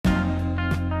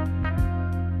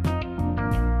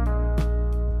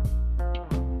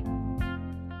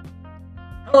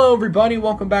Hello everybody,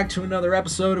 welcome back to another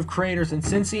episode of Creators in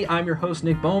Cincy. I'm your host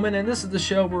Nick Bowman, and this is the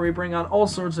show where we bring on all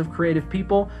sorts of creative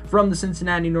people from the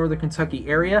Cincinnati, Northern Kentucky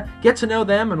area, get to know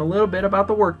them and a little bit about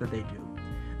the work that they do.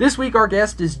 This week our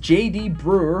guest is J.D.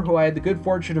 Brewer, who I had the good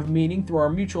fortune of meeting through our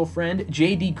mutual friend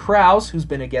J.D. Krause, who's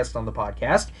been a guest on the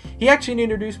podcast. He actually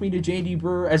introduced me to J.D.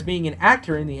 Brewer as being an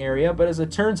actor in the area, but as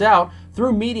it turns out,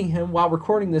 through meeting him while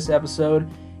recording this episode,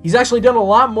 he's actually done a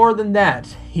lot more than that.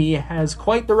 He has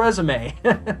quite the resume.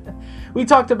 We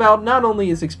talked about not only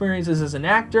his experiences as an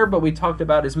actor, but we talked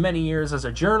about his many years as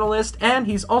a journalist, and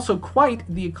he's also quite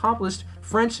the accomplished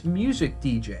French music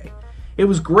DJ. It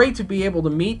was great to be able to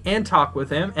meet and talk with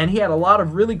him, and he had a lot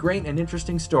of really great and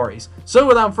interesting stories. So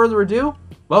without further ado,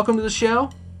 welcome to the show,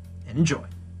 and enjoy.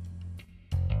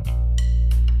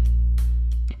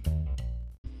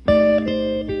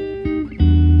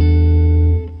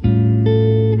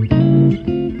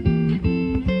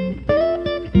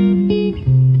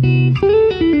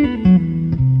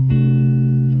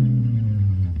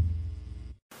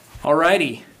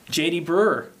 Alrighty, J.D.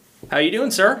 Brewer. How you doing,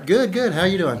 sir? Good. How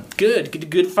you doing? Good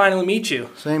to finally meet you.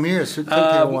 Same here. It's taken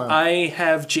a while. I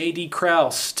have J.D.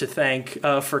 Krause to thank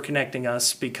for connecting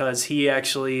us because he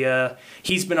actually,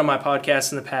 he's been on my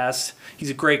podcast in the past. He's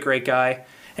a great guy,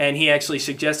 and he actually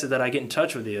suggested that I get in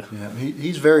touch with you. Yeah,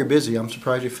 he's very busy. I'm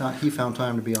surprised he found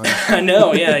time to be on. I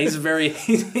know, yeah, he's a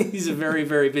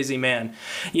very busy man.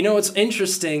 You know, it's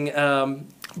interesting.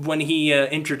 When he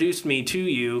introduced me to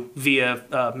you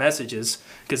via messages,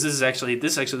 because this is actually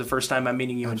the first time I'm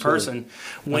meeting you in person.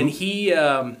 When he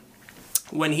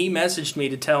messaged me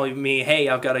to tell me, hey,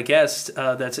 I've got a guest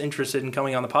that's interested in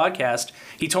coming on the podcast,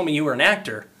 he told me you were an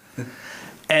actor.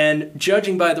 And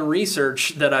judging by the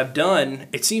research that I've done,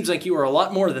 it seems like you are a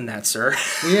lot more than that, sir.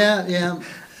 Yeah.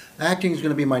 Acting is going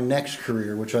to be my next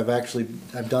career, which I've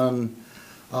done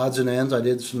odds and ends. I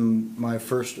did my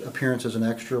first appearance as an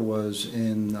extra was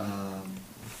in,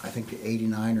 I think,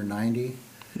 89 or 90.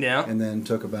 Yeah. And then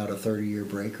took about a 30-year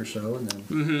break or so. And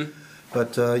then,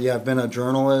 But, I've been a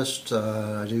journalist.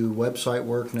 I do website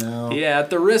work now. Yeah, at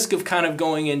the risk of kind of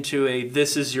going into a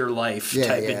this is your life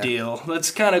type of deal,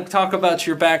 let's kind of talk about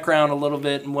your background a little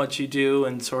bit and what you do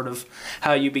and sort of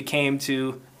how you became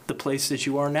to the place that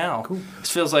you are now. Cool. This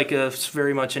feels like it's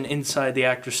very much an inside the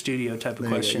actor studio type of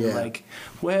question. Yeah. Like,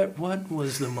 what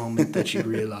was the moment that you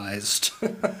realized?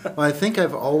 Well, I think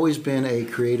I've always been a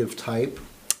creative type.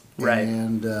 Right.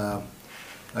 And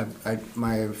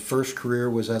my first career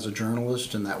was as a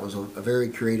journalist, and that was a very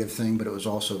creative thing, but it was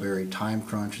also very time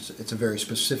crunch. It's a very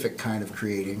specific kind of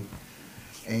creating.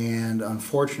 And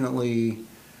unfortunately,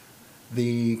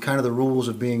 the rules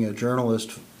of being a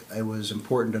journalist, it was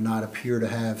important to not appear to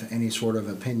have any sort of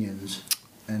opinions.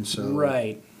 And so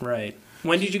Right.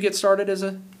 When did you get started as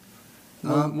a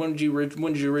when did you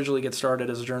originally get started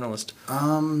as a journalist?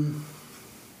 Let's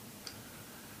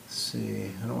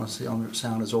see. I don't want to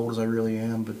sound as old as I really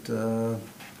am, but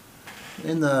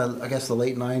in the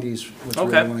late 90s was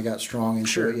really when I got strong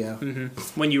into it. Yeah.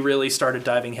 Mm-hmm. When you really started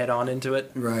diving head on into it.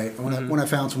 Right. When I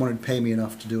found someone who'd pay me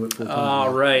enough to do it full time.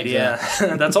 Oh, right. Exactly.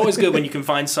 Yeah. That's always good when you can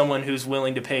find someone who's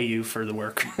willing to pay you for the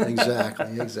work.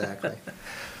 Exactly.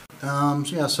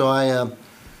 So I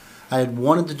had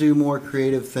wanted to do more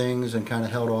creative things and kind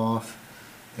of held off,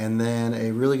 and then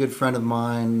a really good friend of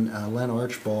mine, Len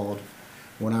Archibald.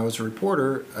 When I was a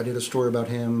reporter, I did a story about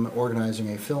him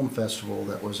organizing a film festival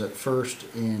that was at first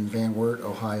in Van Wert,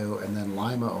 Ohio, and then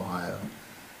Lima, Ohio.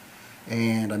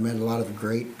 And I met a lot of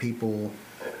great people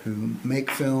who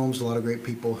make films, a lot of great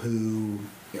people who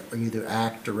either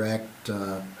act, direct.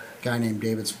 A guy named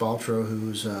David Spaltro,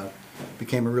 who's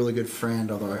became a really good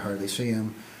friend, although I hardly see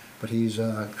him. But he's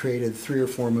created 3 or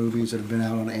 4 movies that have been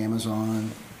out on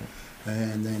Amazon.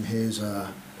 And then his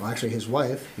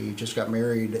wife, he just got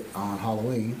married on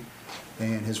Halloween,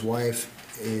 and his wife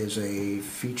is a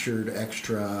featured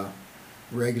extra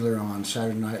regular on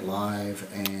Saturday Night Live,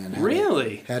 and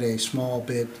had a small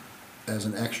bit as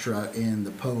an extra in The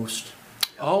Post.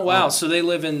 Oh wow! So they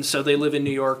live in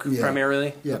New York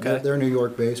primarily. Yeah, okay. They're New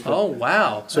York based. Oh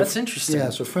wow, that's interesting.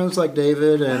 Yeah, so friends like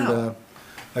David and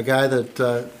a guy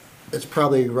that it's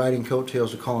probably riding coattails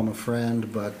to call him a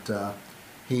friend, but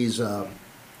he's.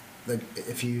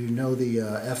 If you know the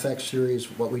FX series,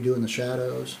 What We Do in the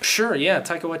Shadows. Sure, yeah,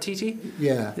 Taika Waititi.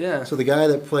 Yeah. So the guy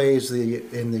that plays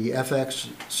in the FX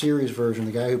series version,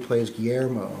 the guy who plays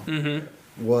Guillermo,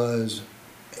 was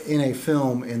in a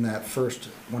film in that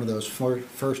one of those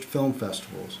first film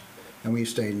festivals, and we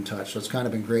stayed in touch. So it's kind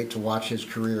of been great to watch his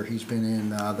career. He's been in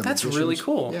The That's Magicians. really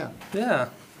cool. Yeah.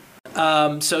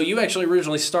 So you actually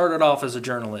originally started off as a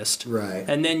journalist, right?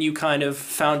 And then you kind of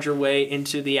found your way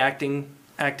into the acting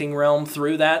acting realm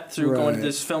through going to Right.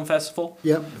 this film festival?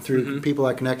 Yep, through people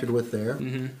I connected with there.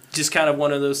 Just kind of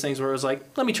one of those things where it was like,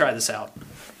 let me try this out.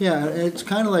 Yeah, it's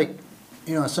kind of like,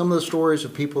 some of the stories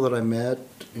of people that I met,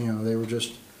 they were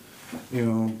just,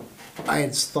 I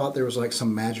had thought there was like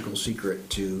some magical secret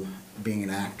to being an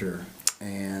actor.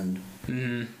 And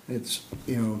it's,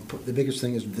 the biggest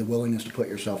thing is the willingness to put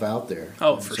yourself out there.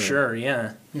 Oh, And for so, sure,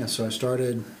 yeah. Yeah, so I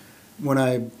started, when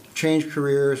I changed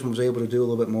careers and was able to do a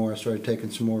little bit more, I started taking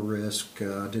some more risk.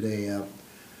 Did a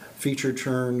feature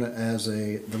turn as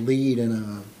the lead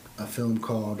in a film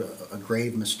called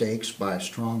Grave Mistakes by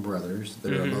Strong Brothers.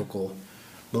 They're a local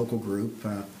group.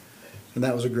 And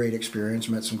that was a great experience.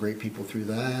 Met some great people through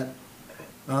that.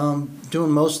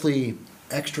 Doing mostly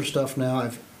extra stuff now.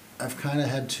 I've kind of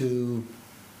had to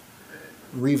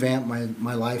revamp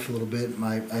my life a little bit.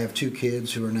 I have 2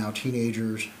 kids who are now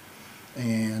teenagers,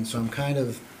 and so I'm kind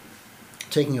of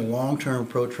taking a long-term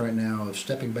approach right now of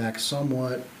stepping back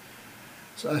somewhat.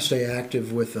 So I stay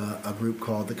active with a group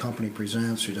called The Company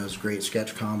Presents, who does great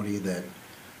sketch comedy that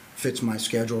fits my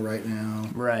schedule right now.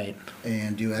 Right.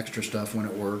 And do extra stuff when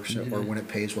it works or when it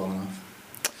pays well enough.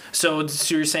 So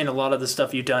you're saying a lot of the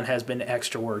stuff you've done has been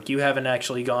extra work. You haven't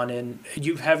actually gone in.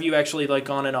 Have you actually like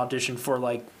gone and auditioned for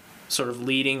like sort of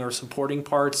leading or supporting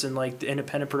parts in like the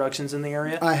independent productions in the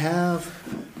area? I have,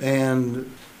 and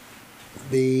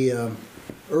the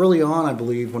early on, I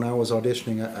believe, when I was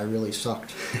auditioning, I really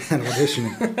sucked at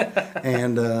auditioning.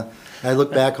 And I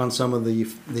look back on some of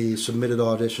the submitted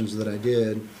auditions that I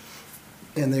did,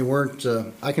 and they weren't.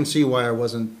 I can see why I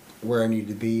wasn't where I needed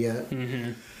to be yet.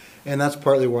 And that's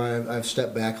partly why I've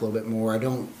stepped back a little bit more.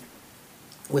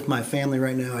 With my family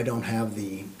right now, I don't have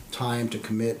the time to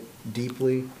commit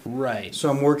deeply. Right. So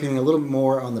I'm working a little bit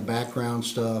more on the background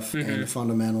stuff and the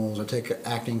fundamentals. I take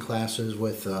acting classes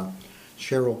with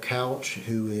Cheryl Couch,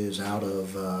 who is out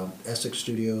of Essex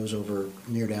Studios over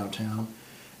near downtown.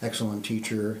 Excellent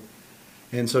teacher.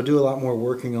 And so I do a lot more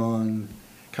working on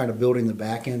kind of building the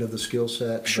back end of the skill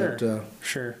set. Sure. But,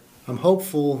 Sure. I'm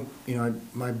hopeful.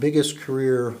 My biggest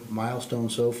career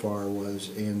milestone so far was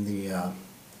in the. Now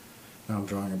I'm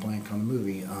drawing a blank on the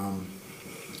movie.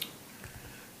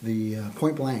 The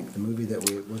Point Blank, the movie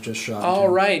that was just shot. Oh,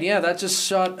 right. Yeah, that just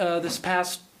shot this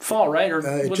past fall, right? Or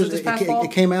was it this past fall?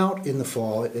 It came out in the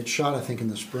fall. It shot, I think, in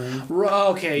the spring.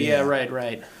 Okay. Yeah.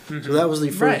 Right. So that was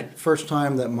the first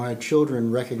time that my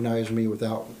children recognized me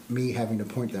without me having to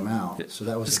point them out. So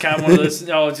that was It's kind of one of those.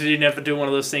 Oh, you didn't have to do one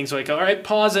of those things like, all right,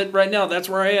 pause it right now. That's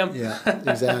where I am. Yeah,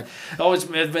 exactly.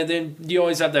 But then you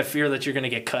always have that fear that you're going to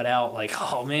get cut out. Like,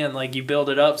 oh man, like you build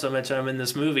it up so much. I'm in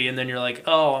this movie, and then you're like,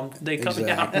 oh, they coming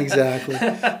out. Exactly.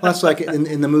 Well, that's like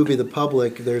in the movie The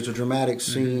Public. There's a dramatic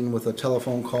scene with a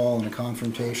telephone call and a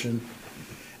confrontation.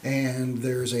 And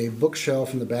there's a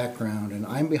bookshelf in the background, and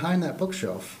I'm behind that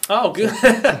bookshelf. Oh, good.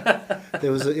 It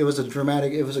was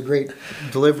a great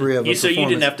delivery of a So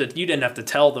performance. you didn't have to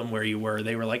tell them where you were.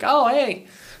 They were like, oh, hey.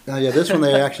 Yeah, this one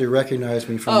they actually recognized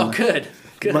me from. Oh, good.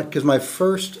 Because my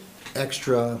first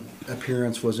extra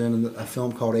appearance was in a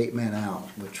film called 8 Men Out,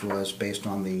 which was based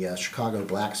on the Chicago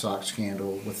Black Sox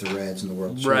scandal with the Reds in the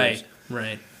World Series.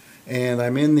 Right. And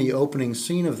I'm in the opening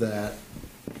scene of that.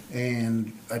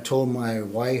 And I told my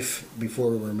wife before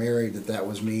we were married that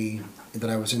was me, that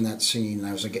I was in that scene, and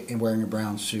I was wearing a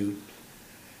brown suit.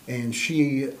 And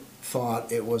she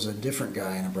thought it was a different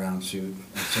guy in a brown suit.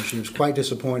 And so she was quite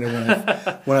disappointed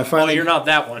when I finally... Oh, you're not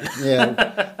that one.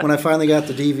 Yeah. When I finally got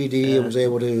the DVD and was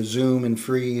able to zoom and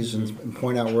freeze and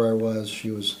point out where I was,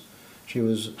 she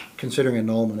was considering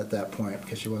annulment at that point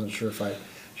because she wasn't sure if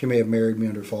she may have married me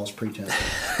under false pretense.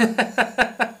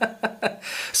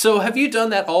 So have you done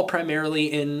that all primarily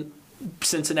in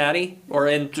Cincinnati or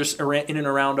in just in and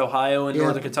around Ohio and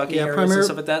northern Kentucky areas and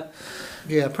stuff like that?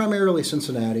 Yeah, primarily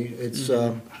Cincinnati. It's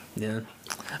yeah.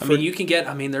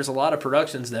 There's a lot of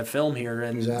productions that film here,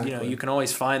 and exactly. you can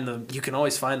always find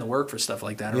the work for stuff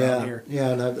like that around here.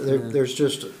 Yeah, there's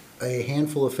just a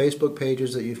handful of Facebook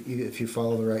pages that if you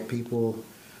follow the right people.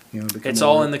 It's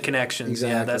all in the connections. Exactly.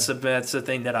 Yeah, that's the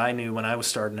thing that I knew when I was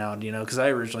starting out. Because I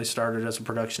originally started as a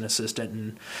production assistant,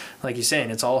 and like you're saying,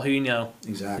 it's all who you know.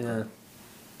 Exactly.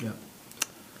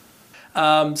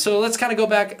 Yeah. So let's kind of go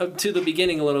back to the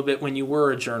beginning a little bit when you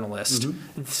were a journalist.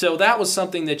 So that was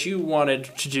something that you wanted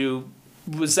to do.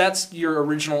 Was that your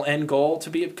original end goal to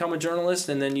become a journalist,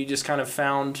 and then you just kind of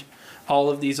found all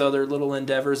of these other little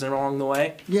endeavors along the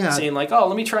way? Yeah. Saying like, oh,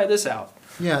 let me try this out.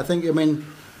 Yeah,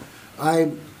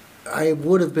 I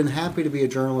would have been happy to be a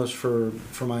journalist for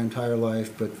my entire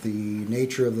life, but the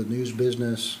nature of the news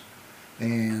business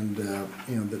and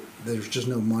there's just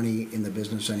no money in the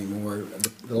business anymore.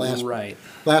 The Right.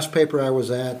 last paper I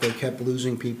was at, they kept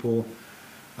losing people.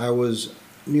 I was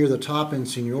near the top in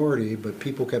seniority, but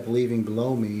people kept leaving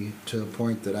below me to the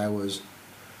point that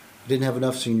didn't have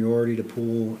enough seniority to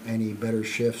pull any better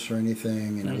shifts or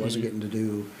anything, and I wasn't getting to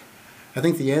do. I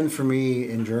think the end for me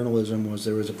in journalism was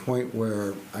there was a point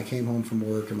where I came home from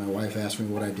work and my wife asked me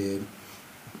what I did,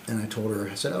 and I told her,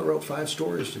 I said, I wrote 5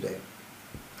 stories today.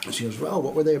 And she goes, well,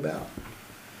 what were they about?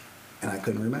 And I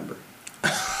couldn't remember.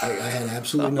 I had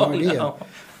absolutely no idea. No.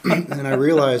 And I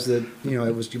realized that,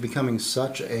 it was becoming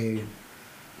such a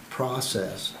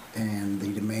process, and the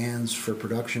demands for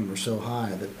production were so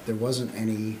high that there wasn't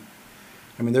any,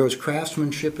 there was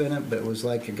craftsmanship in it, but it was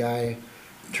like a guy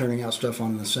turning out stuff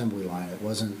on an assembly line. It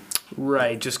wasn't...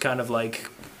 Right, just kind of like,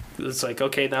 it's like,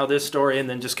 okay, now this story, and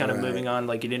then just kind of moving on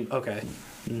like you didn't, okay.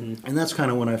 Mm-hmm. And that's kind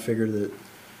of when I figured that,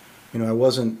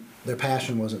 their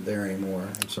passion wasn't there anymore.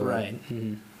 And so right.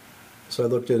 So I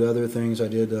looked at other things. I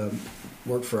did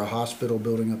work for a hospital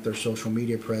building up their social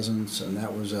media presence, and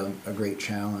that was a great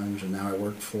challenge. And now I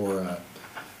work for a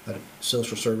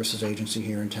social services agency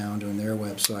here in town doing their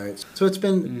websites. So it's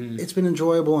been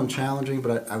enjoyable and challenging,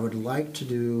 but I would like to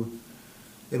do,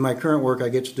 in my current work, I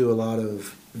get to do a lot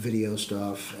of video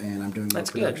stuff, and I'm doing more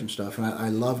production stuff, and I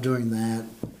love doing that.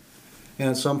 And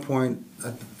at some point,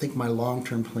 I think my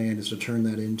long-term plan is to turn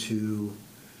that into,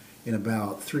 in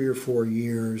about 3 or 4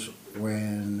 years,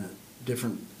 when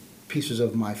different pieces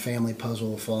of my family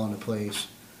puzzle fall into place,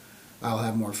 I'll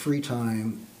have more free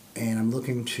time, and I'm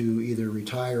looking to either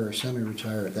retire or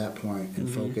semi-retire at that point and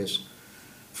focus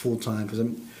full-time. Because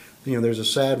there's a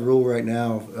sad rule right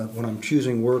now when I'm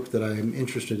choosing work that I'm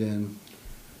interested in,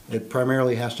 it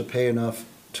primarily has to pay enough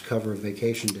to cover a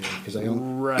vacation day, because I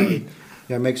don't... Right.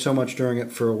 I make so much during it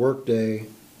for a work day,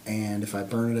 and if I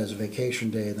burn it as a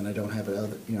vacation day, then I don't have it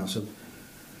other, so,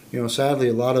 sadly,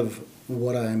 a lot of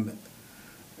what I'm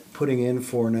putting in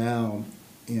for now,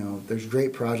 there's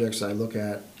great projects I look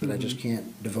at that I just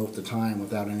can't devote the time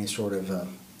without any sort of...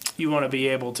 you want to be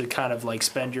able to kind of like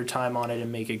spend your time on it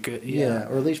and make it good. Yeah,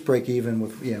 or at least break even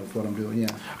with what I'm doing,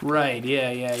 Right,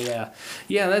 yeah.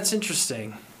 Yeah, that's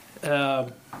interesting.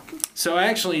 So I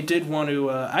actually did want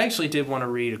to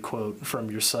read a quote from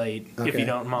your site, if you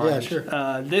don't mind. Yeah,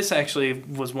 sure. This actually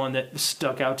was one that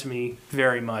stuck out to me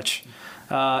very much.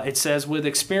 It says, with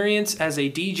experience as a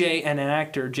DJ and an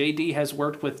actor, JD has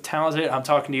worked with talented... I'm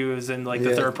talking to you as in like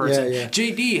the third person. Yeah.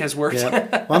 JD has worked...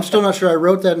 Yeah. Well, I'm still not sure. I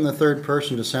wrote that in the third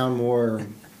person to sound more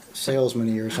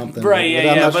salesman-y or something.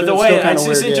 Right, but the way... It's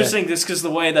just interesting just because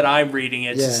the way that I'm reading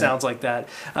it just sounds like that.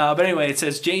 But anyway, it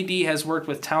says, JD has worked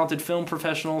with talented film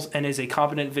professionals and is a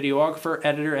competent videographer,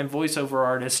 editor, and voiceover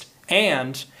artist,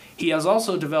 and... he has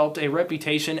also developed a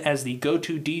reputation as the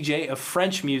go-to DJ of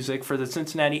French music for the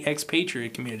Cincinnati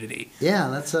expatriate community. Yeah,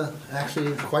 that's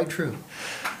actually quite true.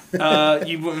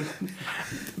 You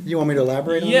want me to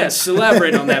elaborate on that? Yes,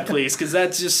 elaborate on that, please, because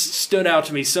that just stood out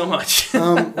to me so much.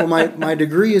 Well, my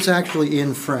degrry is actually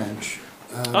in French.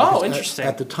 Interesting.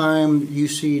 At the time,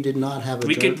 UC did not have a...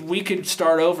 We could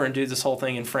start over and do this whole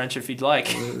thing in French if you'd like.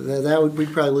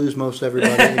 We'd probably lose most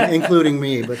everybody, including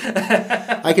me. But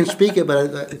I can speak it,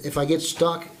 but if I get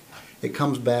stuck, it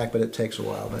comes back, but it takes a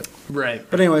while. Right.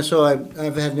 But anyway, so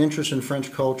I've had an interest in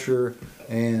French culture,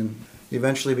 and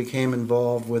eventually became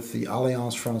involved with the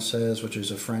Alliance Française, which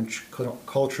is a French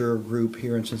culture group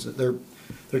here in Cincinnati.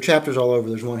 There are chapters all over.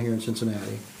 There's one here in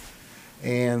Cincinnati.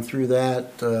 And through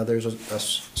that, there's a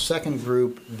second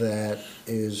group that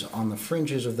is on the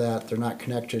fringes of that. They're not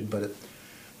connected, but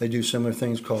they do similar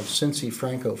things called Cincy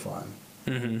Francophone.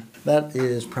 Mm-hmm. That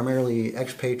is primarily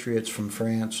expatriates from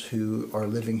France who are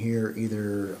living here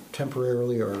either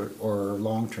temporarily or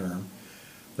long-term.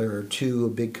 There are 2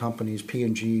 big companies,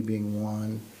 P&G being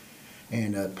one,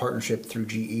 and a partnership through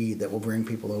GE that will bring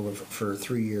people over for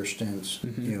 3-year stints,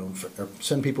 or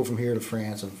send people from here to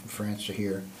France and from France to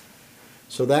here.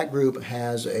 So that group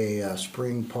has a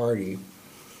spring party.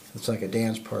 It's like a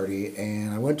dance party,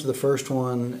 and I went to the first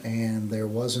one, and there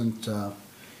wasn't,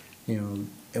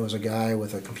 it was a guy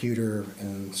with a computer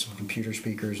and some computer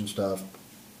speakers and stuff.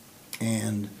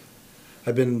 And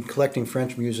I've been collecting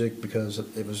French music because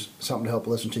it was something to help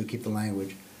listen to, keep the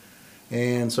language.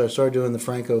 And so I started doing the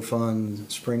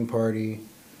Francophone spring party,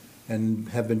 and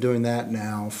have been doing that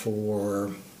now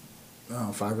for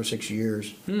 5 or 6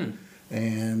 years.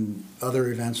 And other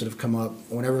events that have come up.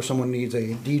 Whenever someone needs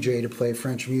a DJ to play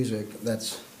French music,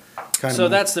 that's kind of... So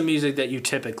that's the music that you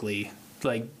typically...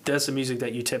 that's the music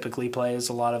that you typically play, is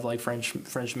a lot of like French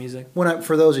music?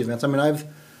 For those events. I mean,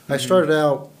 I started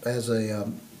out as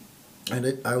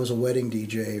I was a wedding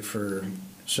DJ for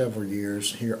several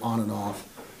years here on and off.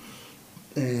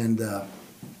 And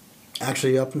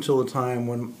actually up until the time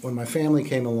when my family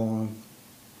came along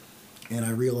and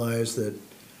I realized that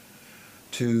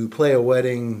to play a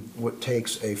wedding what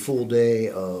takes a full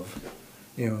day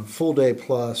full day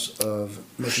plus of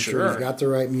making sure you've got the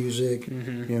right music,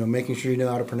 making sure you know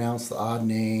how to pronounce the odd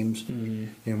names,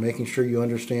 making sure you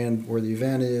understand where the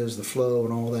event is, the flow,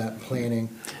 and all that planning.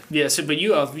 Yeah. So, but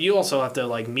you also have to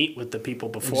like meet with the people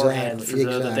beforehand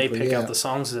that they pick out the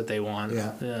songs that they want.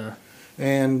 Yeah. Yeah.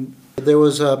 And there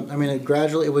was,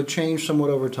 it would change somewhat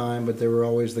over time, but there were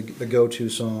always the go-to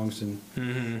songs, and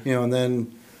and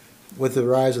then with the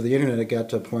rise of the internet, it got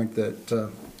to a point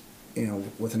that.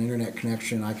 With an internet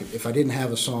connection, if I didn't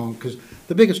have a song, because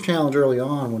the biggest challenge early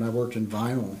on when I worked in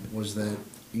vinyl was that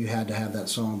you had to have that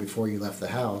song before you left the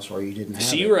house, or you didn't have it.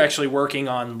 So you were actually working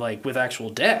on like with actual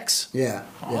decks. Yeah.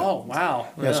 Oh wow.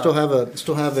 Yeah. I still have a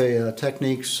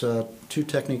Technics, two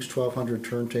Technics 1200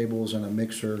 turntables and a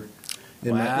mixer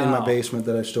in my basement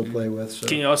that I still play with. So.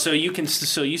 So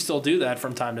you still do that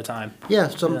from time to time. Yeah,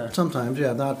 sometimes.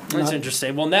 Yeah, That's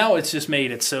interesting. Well, now it's just made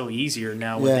it so easier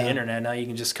now with the internet. Now you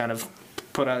can just kind of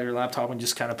put out your laptop and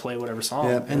just kind of play whatever song.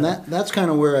 Yeah, and that's kind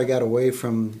of where I got away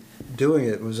from doing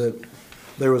it. Was that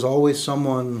there was always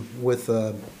someone with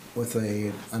an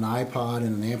iPod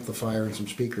and an amplifier and some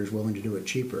speakers willing to do it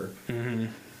cheaper. And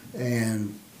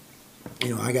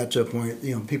I got to a point.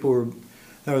 People were.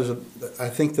 I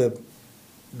think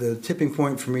the tipping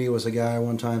point for me was a guy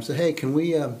one time said, "Hey, can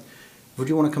we? Would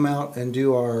you want to come out and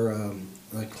do our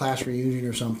class reunion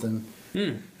or something?"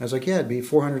 I was like, "Yeah, it'd be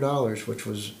 $400, which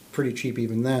was pretty cheap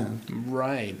even then."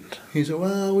 Right. He said,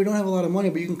 "Well, we don't have a lot of money,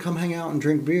 but you can come hang out and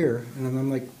drink beer." And I'm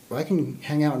like, well, "I can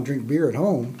hang out and drink beer at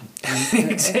home,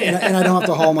 and I don't have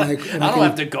to haul my. I don't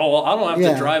have to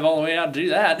drive all the way out to do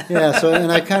that." Yeah. So, and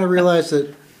I kind of realized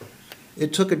that.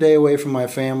 It took a day away from my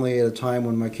family at a time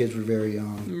when my kids were very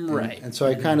young. Right. And so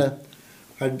I kind of,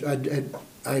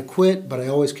 I quit, but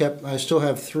I still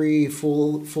have 3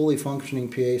 fully functioning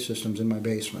PA systems in my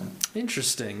basement.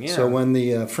 Interesting, yeah. So when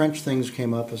the French things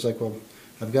came up, I was like, well,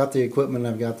 I've got the equipment,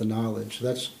 I've got the knowledge. So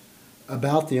that's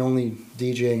about the only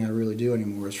DJing I really do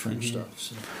anymore is French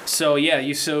stuff. So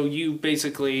you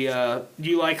basically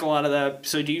you like a lot of that.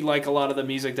 So do you like a lot of the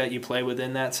music that you play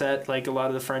within that set, like a lot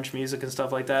of the French music and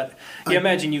stuff like that? I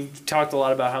imagine you've talked a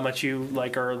lot about how much you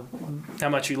like or how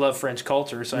much you love French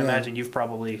culture. So I imagine you've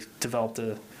probably developed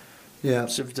sort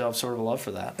of a love for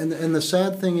that. And the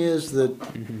sad thing is that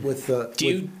with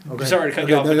sorry to cut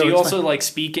you off, but do you also like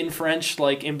speak in French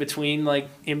like in between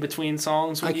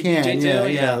songs when I you can, DJ too?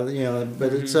 Yeah,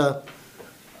 but it's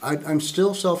I'm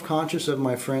still self-conscious of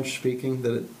my French speaking,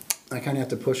 that I kind of have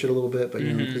to push it a little bit, but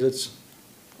because it's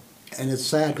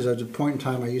sad because at a point in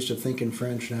time I used to think in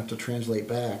French and have to translate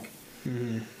back,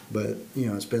 but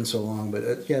it's been so long.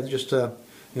 But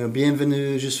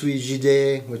bienvenue, je suis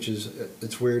JD, which is,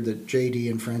 it's weird that JD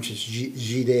in French is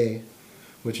JD,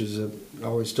 which is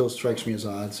always still strikes me as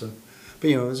odd. So, but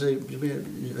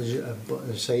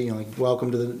say like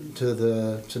welcome to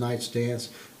the tonight's dance,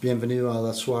 bienvenue à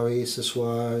la soirée ce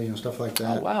soir, stuff like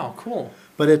that. Oh wow, cool.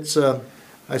 But it's I've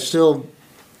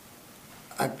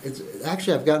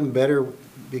gotten better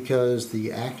because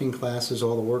the acting classes,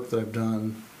 all the work that I've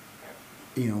done,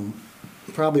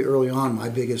 probably early on, my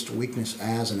biggest weakness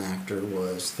as an actor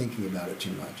was thinking about it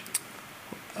too much.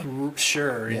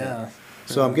 Sure, yeah.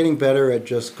 So I'm getting better at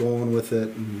just going with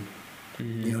it and,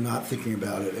 not thinking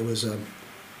about it. It was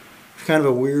kind of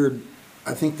a weird,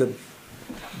 I think the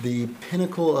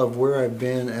pinnacle of where I've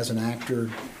been as an actor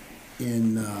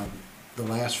in the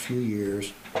last few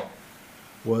years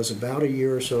was about a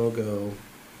year or so ago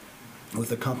with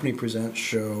the Company Presents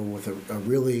show with a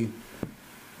really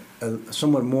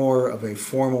somewhat more of a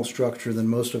formal structure than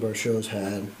most of our shows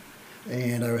had.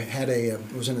 And I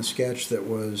was in a sketch that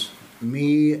was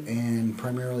me and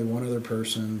primarily one other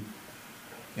person,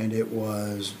 and it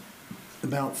was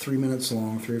about 3 minutes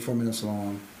long, 3 or 4 minutes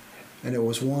long, and it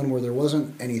was one where there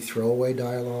wasn't any throwaway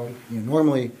dialogue.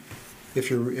 Normally,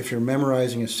 if you're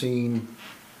memorizing a scene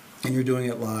and you're doing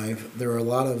it live, there are a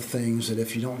lot of things that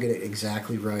if you don't get it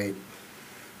exactly right,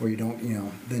 or you don't,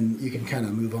 then you can kind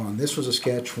of move on. This was a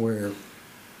sketch where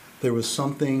there was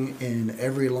something in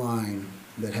every line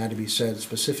that had to be said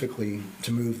specifically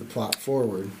to move the plot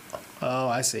forward. Oh,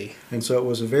 I see. And so it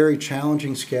was a very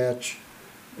challenging sketch,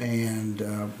 and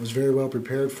was very well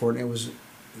prepared for it. And it was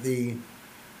the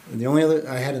only other,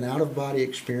 I had an out-of-body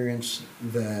experience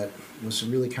that was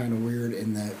really kind of weird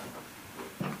in that,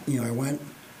 I went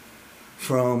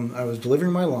from, I was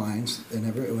delivering my lines, and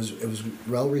it was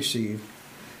well received.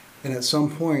 And at some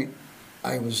point,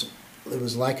 it was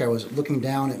like I was looking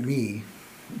down at me,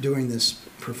 doing this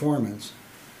performance,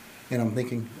 and I'm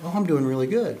thinking, oh, I'm doing really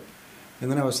good.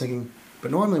 And then I was thinking,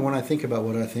 but normally when I think about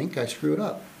what I think, I screw it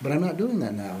up. But I'm not doing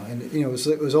that now. And it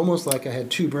was almost like I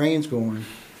had two brains going,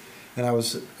 and I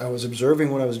was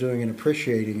observing what I was doing and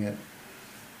appreciating it,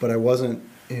 but I wasn't.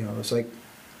 It was like,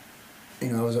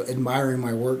 I was admiring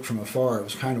my work from afar. It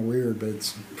was kind of weird, but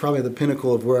it's probably the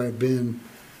pinnacle of where I've been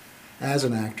as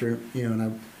an actor.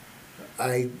 And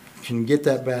I can get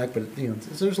that back, but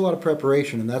there's a lot of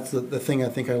preparation, and that's the thing I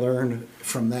think I learned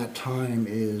from that time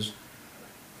is,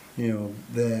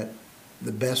 that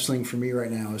the best thing for me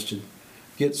right now is to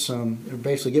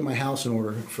basically get my house in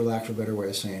order, for lack of a better way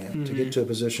of saying it, to get to a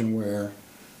position where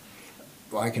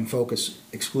I can focus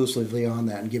exclusively on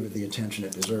that and give it the attention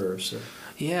it deserves. So.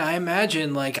 Yeah, I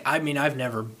imagine, I've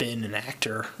never been an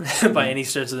actor by any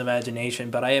stretch of the imagination,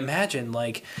 but I imagine,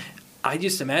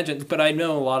 but I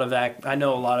know a lot of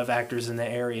actors in the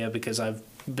area because I've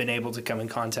been able to come in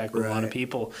contact with a lot of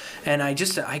people, and I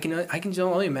can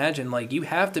only imagine, you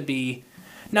have to be,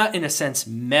 not in a sense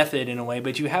method in a way,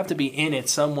 but you have to be in it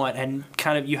somewhat, and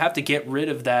kind of you have to get rid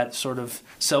of that sort of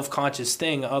self-conscious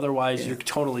thing, otherwise you're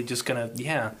totally just gonna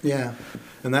yeah.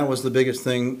 And that was the biggest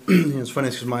thing. It's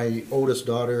funny because my oldest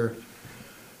daughter,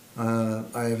 I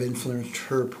have influenced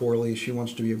her poorly. She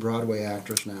wants to be a Broadway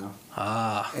actress now.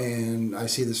 And I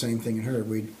see the same thing in her.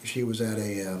 She was at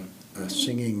a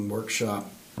singing workshop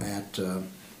at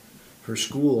her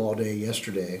school all day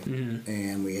yesterday,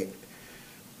 and we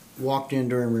walked in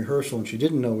during rehearsal, and she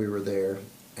didn't know we were there,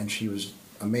 and she was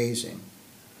amazing.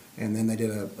 And then they did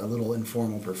a little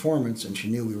informal performance, and she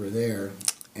knew we were there,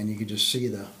 and you could just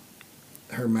see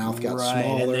her mouth got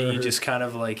smaller. And then you just kind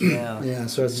of yeah.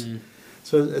 So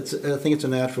it's I think it's a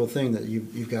natural thing that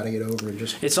you've got to get over and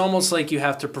just. It's almost like you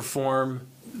have to perform.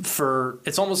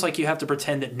 It's almost like you have to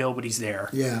pretend that nobody's there.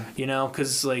 Yeah.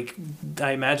 Because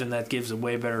I imagine that gives a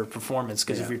way better performance.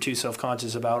 Because if you're too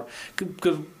self-conscious about,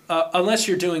 unless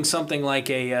you're doing something like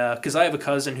because I have a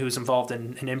cousin who's involved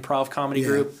in an improv comedy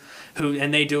group,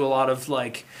 and they do a lot of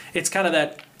it's kind of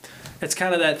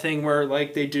that thing where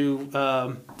they do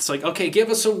it's like, okay, give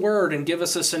us a word and give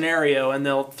us a scenario, and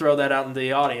they'll throw that out in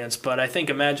the audience. But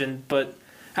but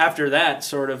after that,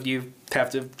 sort of you have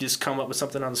to just come up with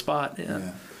something on the spot.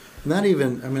 Yeah. Not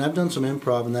even, I've done some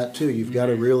improv in that too. You've got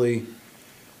to really,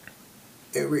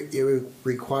 it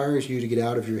requires you to get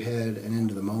out of your head and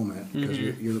into the moment, because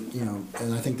you're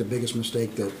and I think the biggest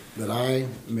mistake that I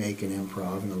make in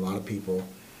improv, and a lot of people,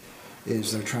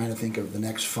 is they're trying to think of the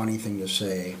next funny thing to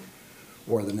say,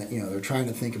 or they're trying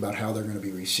to think about how they're going to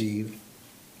be received,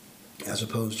 as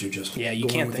opposed to just you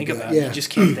can't think about it. You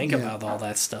just can't think about all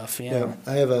that stuff. Yeah.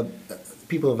 I have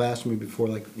people have asked me before,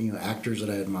 actors that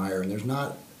I admire, and there's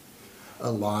not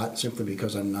a lot, simply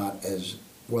because I'm not as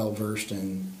well versed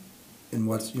in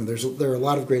what's there are a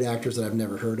lot of great actors that I've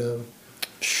never heard of.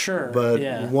 Sure.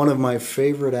 But one of my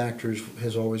favorite actors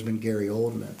has always been Gary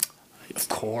Oldman. Of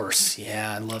course,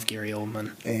 I love Gary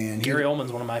Oldman. And Gary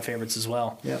Oldman's one of my favorites as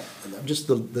well. Yeah, just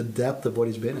the depth of what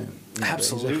he's been in.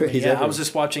 Absolutely, I was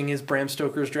just watching his Bram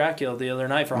Stoker's Dracula the other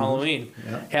night for Halloween.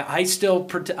 Yeah, I still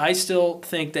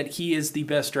think that he is the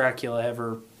best Dracula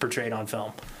ever portrayed on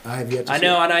film. I have yet to see it.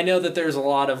 And I know that there's a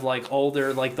lot of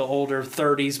older, the older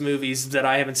 30s movies that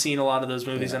I haven't seen a lot of those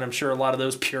movies, and I'm sure a lot of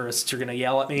those purists are going to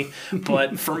yell at me.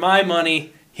 But for my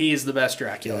money, he is the best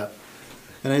Dracula. Yeah.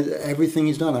 And everything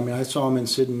he's done. I saw him in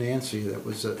Sid and Nancy. That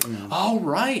was Oh,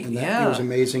 right. And he was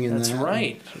amazing in that. That's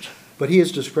right. But he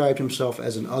has described himself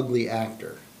as an ugly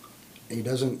actor.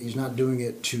 He's not doing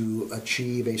it to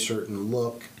achieve a certain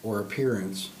look or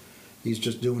appearance. He's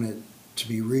just doing it to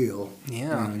be real.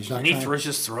 Yeah. He's not and he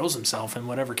just throws himself in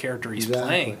whatever character he's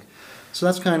playing. So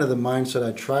that's kind of the mindset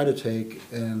I try to take,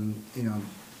 and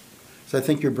so I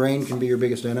think your brain can be your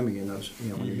biggest enemy in those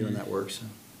when you're doing that work. So.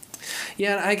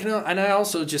 Yeah, and I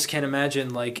also just can't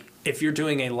imagine if you're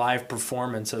doing a live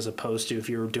performance as opposed to if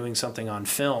you were doing something on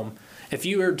film. If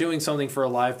you are doing something for a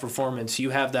live performance,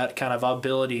 you have that kind of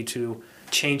ability to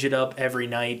change it up every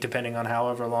night depending on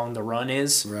however long the run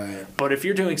is. Right. But if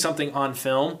you're doing something on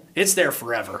film, it's there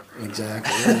forever.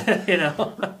 Exactly. Yeah.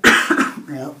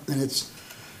 Yeah, and it's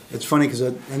funny because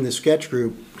in the sketch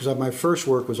group, because my first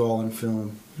work was all on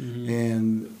film,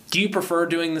 and. Do you prefer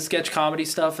doing the sketch comedy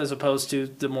stuff as opposed to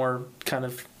the more kind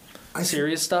of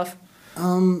serious stuff? A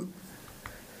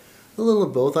little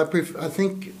of both. I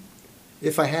think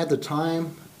if I had the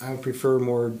time, I would prefer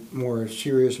more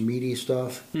serious, meaty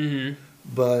stuff. Mm-hmm.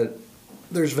 But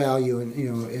there's value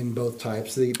in both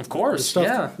types. Of course,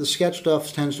 the sketch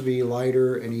stuff tends to be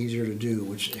lighter and easier to do,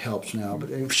 which helps now.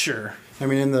 But sure.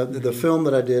 In the film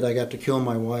that I did, I got to kill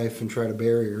my wife and try to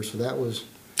bury her, so that was.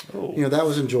 That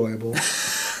was enjoyable.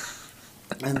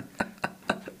 And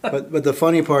but the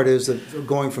funny part is that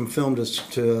going from film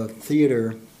to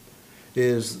theater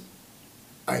is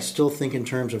I still think in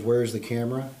terms of where's the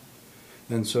camera,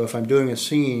 and so if I'm doing a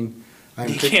scene,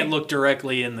 you can't look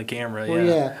directly in the camera, well,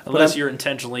 yeah, unless you're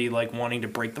intentionally like wanting to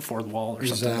break the fourth wall or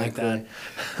something like that.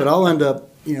 But I'll end up,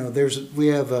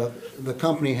 the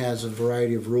company has a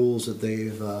variety of rules that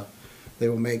they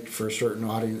will make for certain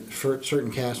audience, for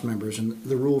certain cast members, and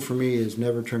the rule for me is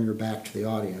never turn your back to the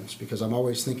audience, because I'm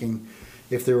always thinking,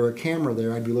 if there were a camera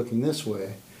there, I'd be looking this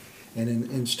way, and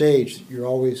in stage, you're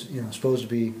always supposed to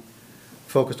be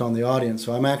focused on the audience.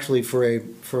 So I'm actually, for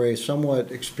a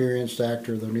somewhat experienced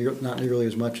actor, though not nearly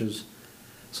as much as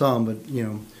some, but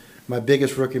my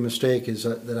biggest rookie mistake is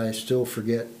that I still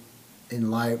forget in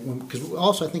live, because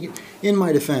also I think in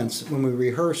my defense, when we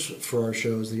rehearse for our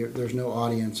shows, there's no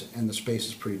audience and the space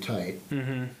is pretty tight.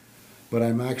 Mm-hmm. But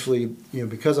I'm actually,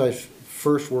 because I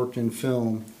first worked in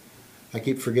film, I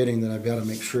keep forgetting that I've got to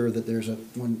make sure that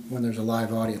when there's a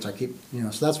live audience, I keep,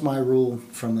 so that's my rule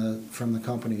from the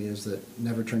company, is that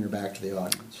never turn your back to the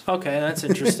audience. Okay, that's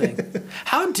interesting.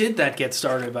 How did that get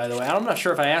started, by the way? I'm not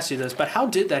sure if I asked you this, but how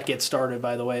did that get started,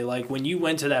 by the way? Like when you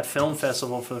went to that film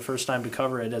festival for the first time to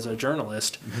cover it as a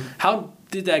journalist, mm-hmm. How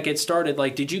did that get started?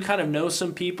 Like, did you kind of know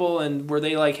some people, and were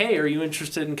they like, hey, are you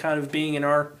interested in kind of being in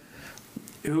our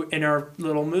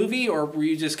little movie, or were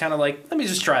you just kind of like, let me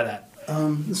just try that?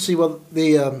 Let's see. Well,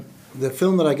 the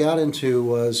film that I got into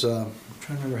was I'm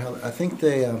trying to remember how. I think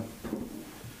they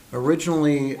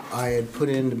originally I had put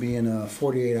in to be in a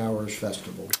 48 Hours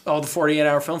festival. Oh, the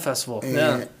 48-hour film festival.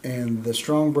 And, and the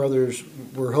Strong Brothers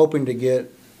were hoping to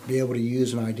be able to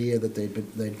use an idea that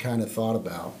they'd kind of thought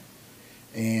about,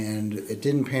 and it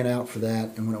didn't pan out for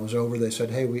that. And when it was over, they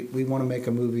said, "Hey, we want to make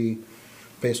a movie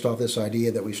based off this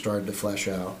idea that we started to flesh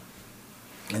out."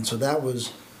 And so that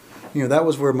was. That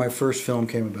was where my first film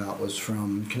came about, was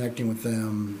from connecting with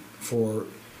them.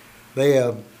 They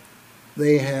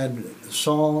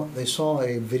saw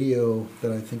a video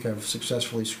that I think I've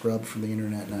successfully scrubbed from the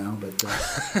internet now, but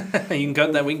you can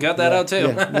cut that. We can cut that out too.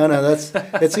 Yeah. No, it's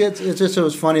just, it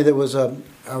was funny. That was I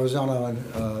was on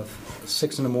a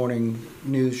 6 a.m.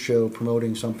 news show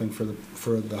promoting something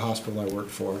for the hospital I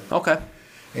worked for. Okay.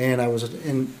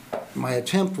 And my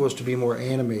attempt was to be more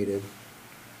animated,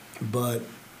 but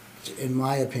in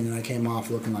my opinion, I came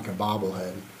off looking like a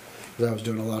bobblehead, because I was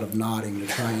doing a lot of nodding to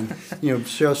try and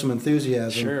show some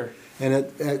enthusiasm. Sure.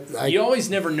 And you always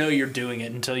never know you're doing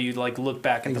it until you like look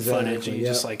back at the footage and you're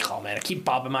just like, oh man, I keep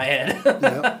bobbing my head.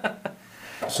 Yep.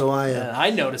 So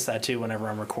I notice that too whenever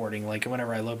I'm recording. Like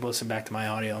whenever I listen back to my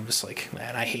audio, I'm just like,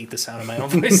 man, I hate the sound of my own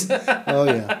voice. Oh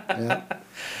yeah.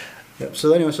 Yep.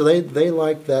 So anyway, they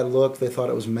liked that look. They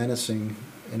thought it was menacing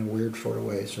in a weird sort of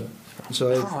way. So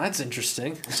that's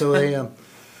interesting. So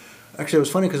actually, it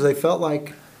was funny because they felt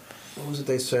like, what was it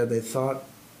they said? They thought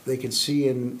they could see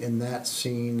in that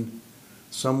scene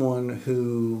someone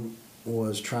who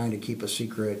was trying to keep a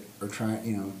secret, or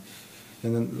and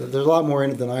then there's a lot more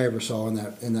in it than I ever saw in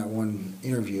that one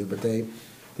interview. But they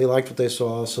liked what they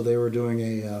saw, so they were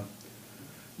doing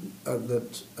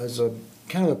as a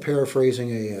kind of a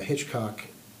paraphrasing a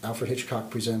Alfred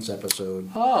Hitchcock Presents episode.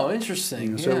 Oh,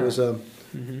 interesting. So it was it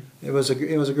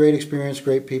was a great experience,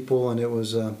 great people, and it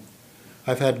was.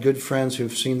 I've had good friends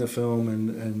who've seen the film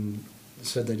and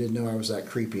said they didn't know I was that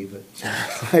creepy, but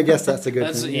I guess that's a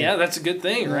good thing. Yeah, that's a good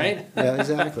thing, right? Yeah,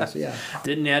 exactly. So, yeah.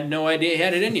 Had no idea you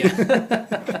had it in you.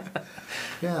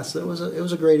 Yeah, so it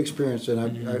was a great experience,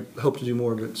 and I hope to do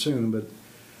more of it soon. But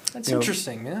that's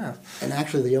interesting, yeah. And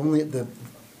actually, I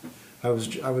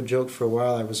would joke for a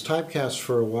while. I was typecast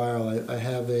for a while. I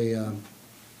have there's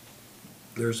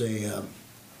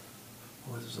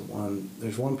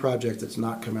one project that's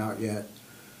not come out yet,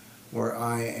 where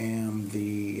I am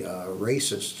the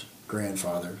racist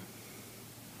grandfather,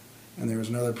 and there was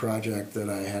another project that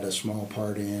I had a small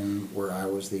part in where I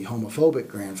was the homophobic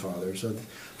grandfather. So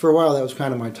for a while, that was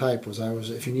kind of my type.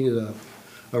 If you needed a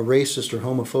racist or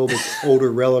homophobic older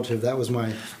relative, that was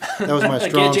my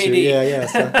strong suit.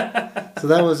 Yeah. So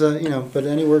that was but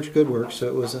any work's good work. So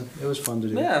it was fun to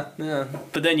do. Yeah.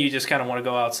 But then you just kind of want to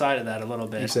go outside of that a little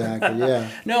bit. Exactly. Yeah.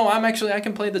 No, I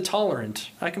can play the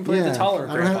tolerant. I can play the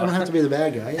tolerant. I don't have to be the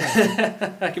bad guy.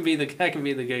 Yeah. I can be the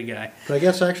good guy. But I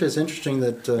guess actually it's interesting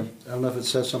that I don't know if it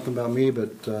says something about me,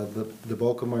 but the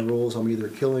bulk of my roles I'm either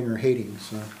killing or hating.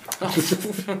 So.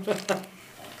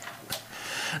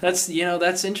 That's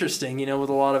interesting, with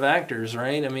a lot of actors,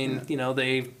 right? I mean,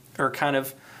 they are kind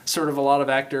of sort of, a lot of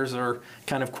actors are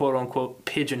kind of quote unquote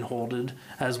pigeonholed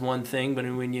as one thing, but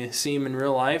when you see them in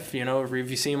real life, if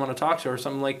you see them on a talk show or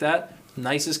something like that,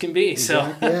 nice as can be.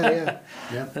 Exactly. So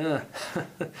Yeah.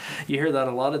 you hear that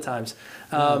a lot of times.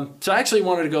 So I actually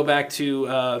wanted to go back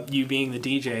to you being the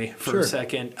DJ for a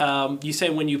second. You say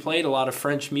when you played a lot of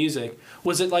French music,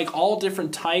 was it like all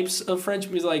different types of French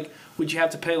music? Like, would you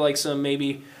have to play like some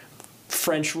maybe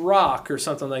French rock or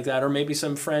something like that, or maybe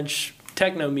some French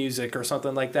techno music or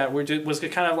something like that? Was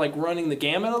it kind of like running the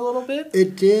gamut a little bit?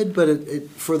 It did, but it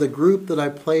for the group that I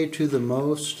played to the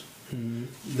most,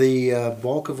 the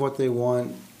bulk of what they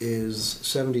want is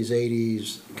 70s,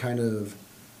 80s, kind of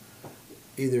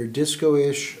either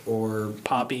disco-ish or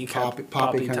poppy kind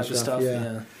type of stuff.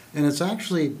 Yeah. And it's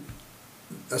actually,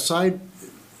 aside,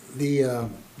 the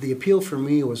appeal for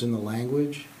me was in the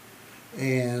language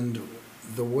and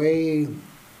the way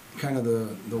kind of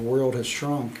the world has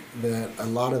shrunk, that a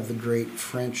lot of the great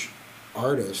French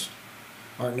artists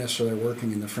aren't necessarily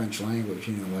working in the French language.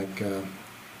 You know, like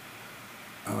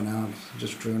now I'm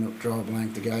just draw a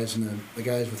blank. The guys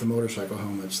with the motorcycle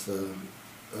helmets. You're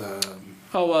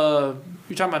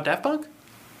talking about Daft Punk?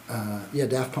 Yeah,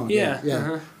 Daft Punk. Yeah.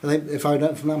 Uh-huh. If I'm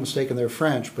not mistaken, they're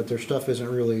French, but their stuff isn't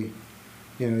really.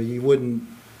 You wouldn't.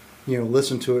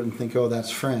 Listen to it and think, oh,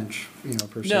 that's French,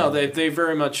 per se. No, they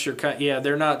very much are.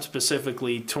 They're not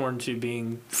specifically torn to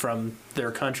being from their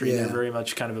country. Yeah. They're very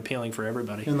much kind of appealing for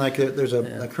everybody. And like, there's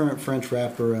a current French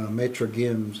rapper, Maître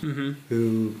Gims,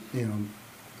 who,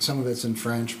 some of it's in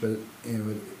French, but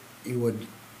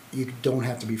you don't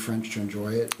have to be French to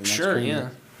enjoy it. And Sure, yeah.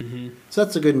 So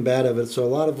that's the good and bad of it. So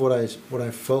a lot of what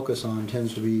I focus on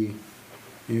tends to be,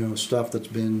 stuff that's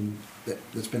been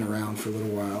around for a little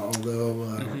while.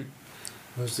 Although,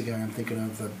 who's the guy I'm thinking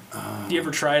of? Do you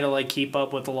ever try to like keep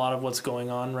up with a lot of what's going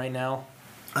on right now?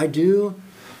 I do,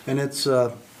 and it's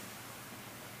I'm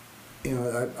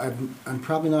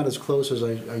probably not as close as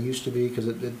I used to be, because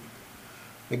it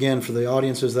again, for the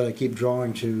audiences that I keep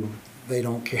drawing to, they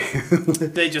don't care.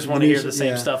 They just want to hear the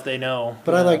same stuff they know.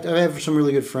 But I have some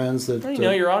really good friends that you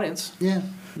know your audience. Yeah.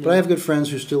 But I have good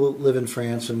friends who still live in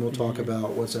France, and we'll talk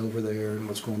about what's over there and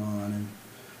what's going on,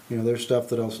 and there's stuff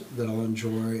that I'll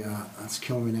enjoy. It's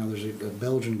killing me now. There's a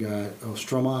Belgian guy,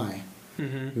 Stromae,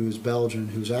 who is Belgian,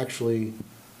 who's actually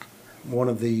one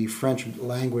of the French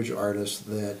language artists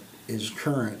that is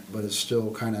current, but is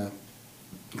still kind of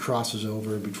crosses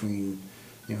over between.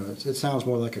 It sounds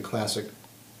more like a classic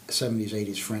 70s,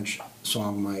 80s French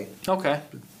song might. Okay,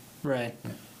 right.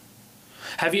 Yeah.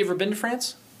 Have you ever been to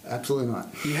France? Absolutely not.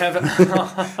 You haven't?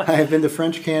 I have been to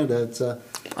French Canada. It's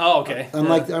okay. I'm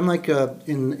like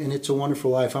in It's a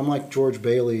Wonderful Life. I'm like George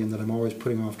Bailey in that I'm always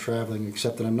putting off traveling,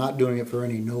 except that I'm not doing it for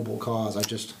any noble cause. I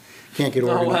just can't get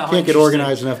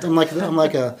organized enough. I'm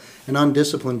like an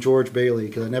undisciplined George Bailey,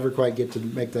 because I never quite get to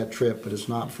make that trip. But it's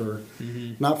not for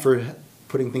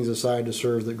putting things aside to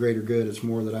serve the greater good. It's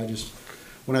more that I just.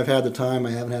 When I've had the time,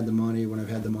 I haven't had the money. When I've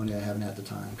had the money, I haven't had the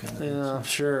time. Kind of. Yeah,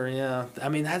 sure. Yeah. I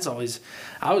mean, that's always.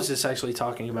 I was just actually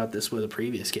talking about this with a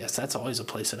previous guest. That's always a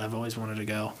place that I've always wanted to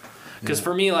go. Because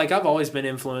for me, like, I've always been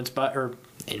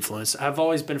I've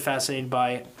always been fascinated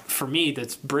by, for me,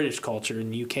 that's British culture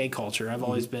and UK culture. I've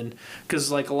always been,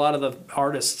 because like a lot of the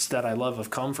artists that I love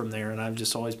have come from there, and I've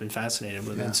just always been fascinated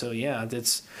with it. So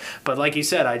but like you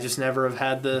said, I just never have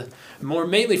had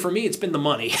mainly for me, it's been the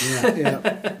money.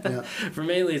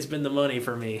 Mainly it's been the money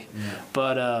for me. Yeah.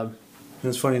 But, and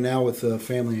it's funny now with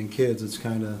family and kids, it's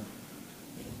kind of,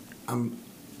 I'm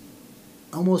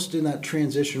almost in that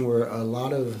transition where a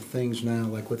lot of things now,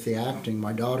 like with the acting,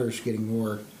 my daughter's getting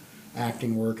more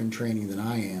acting work and training than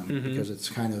I am, because it's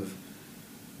kind of.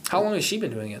 How long has she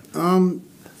been doing it?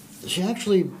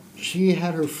 She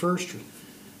had her first,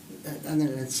 and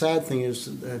the sad thing is,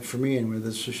 for me anyway,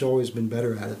 she's always been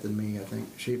better at it than me. I think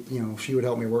she would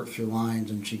help me work through lines,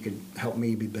 and she could help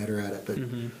me be better at it. But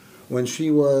when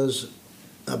she was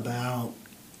about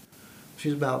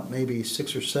maybe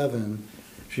 6 or 7.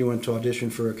 She went to audition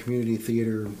for a community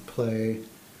theater play,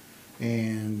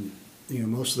 and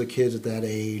most of the kids at that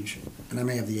age, and I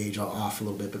may have the age off a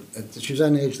little bit, but she was at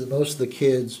an age that most of the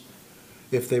kids,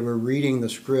 if they were reading the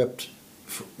script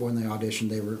when they auditioned,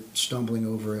 they were stumbling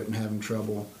over it and having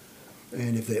trouble,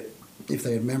 and if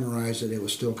they had memorized it, it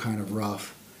was still kind of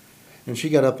rough. And she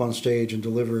got up on stage and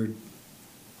delivered,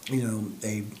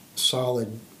 a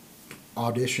solid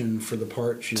audition for the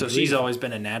part she was she's reading. Always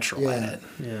been a natural at it.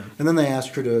 Yeah. And then they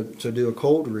asked her to do a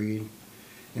cold read,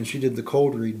 and she did the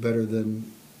cold read better than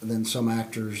some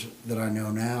actors that I know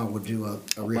now would do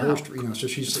a rehearsed. Wow. So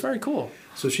she's. It's very cool.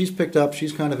 So she's picked up.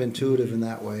 She's kind of intuitive in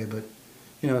that way, but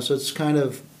so it's kind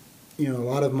of a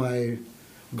lot of my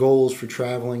goals for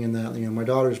traveling and that. My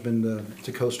daughter's been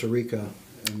to Costa Rica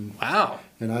Wow.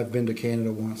 And I've been to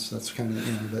Canada once. That's kind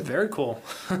of, but Very cool.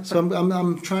 so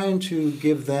I'm trying to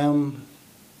give them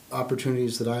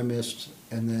opportunities that I missed,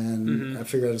 and then I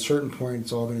figure at a certain point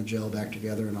it's all going to gel back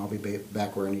together, and I'll be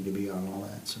back where I need to be on all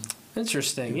that. So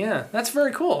Interesting. Yeah, that's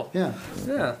very cool. yeah.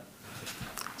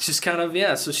 It's just kind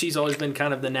of so she's always been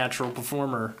kind of the natural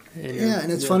performer.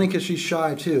 And it's funny because she's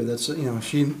shy too. That's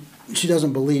she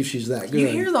doesn't believe she's that good. You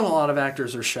hear that a lot of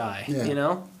actors are shy. Yeah. You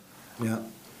know. Yeah.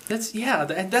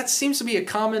 That seems to be a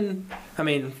common. I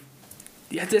mean,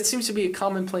 that seems to be a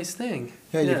commonplace thing.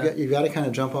 Yeah, you've got to kind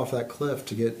of jump off that cliff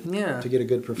to get a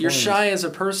good performance. You're shy as a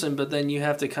person, but then you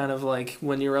have to kind of like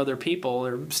when you're other people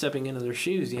or stepping into their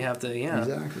shoes, you have to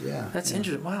Exactly. Yeah. That's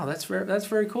interesting. Wow, that's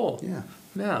very cool. Yeah.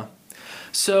 Yeah.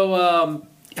 So,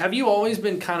 have you always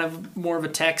been kind of more of a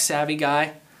tech savvy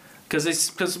guy?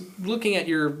 Because looking at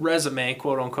your resume,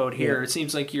 quote unquote, here, it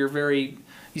seems like you're very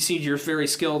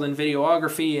skilled in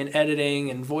videography and editing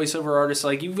and voiceover artists.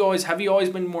 Like have you always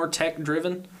been more tech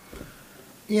driven?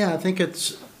 Yeah, I think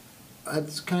it's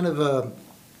kind of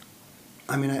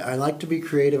I like to be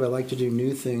creative. I like to do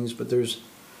new things, but there's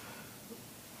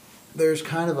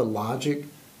kind of a logic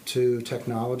to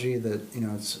technology that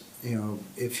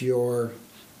if you're,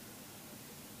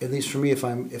 at least for me,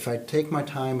 if I take my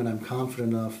time and I'm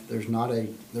confident enough, there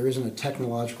isn't a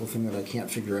technological thing that I can't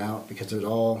figure out, because there's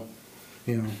all,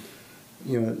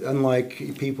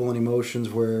 unlike people and emotions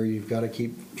where you've got to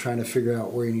keep trying to figure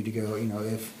out where you need to go.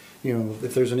 If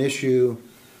there's an issue,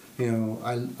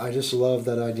 I just love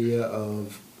that idea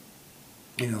of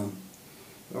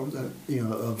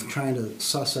of trying to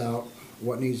suss out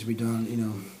what needs to be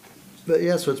done. But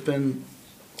yeah, so it's been,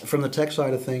 from the tech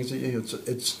side of things,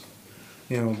 it's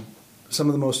some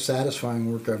of the most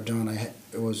satisfying work I've done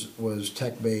was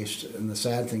tech based, and the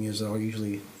sad thing is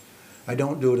that I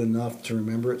don't do it enough to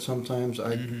remember it sometimes.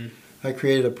 I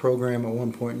created a program at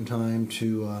one point in time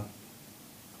to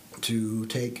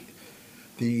take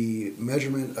the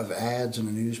measurement of ads in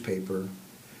a newspaper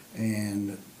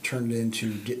and turn it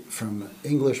into from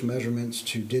English measurements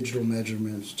to digital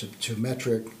measurements to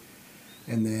metric,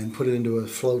 and then put it into a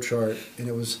flow chart. And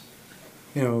it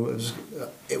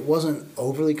wasn't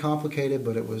overly complicated,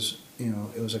 but it was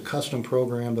a custom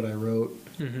program that I wrote,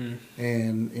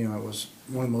 and it was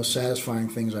one of the most satisfying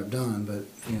things I've done. But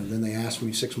then they asked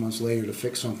me 6 months later to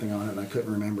fix something on it, and I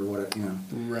couldn't remember what it.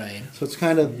 Right. So it's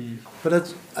kind of,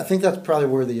 but I think that's probably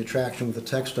where the attraction with the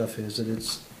tech stuff is, that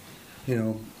it's,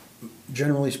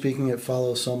 generally speaking, it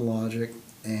follows some logic,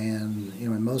 and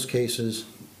in most cases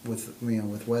with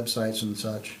websites and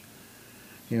such.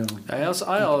 I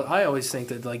always think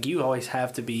that like you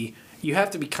have to be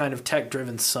kind of tech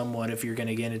driven somewhat if you're going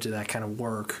to get into that kind of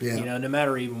work. Yeah. No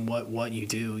matter even what you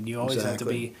do, you always have to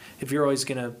be, if you're always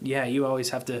going to, you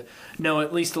always have to know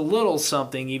at least a little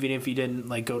something, even if you didn't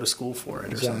like go to school for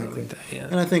it or something like that. Yeah.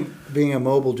 And I think being a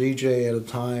mobile DJ at a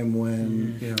time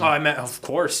when of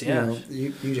course, yeah.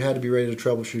 You had to be ready to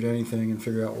troubleshoot anything and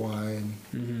figure out why,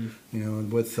 and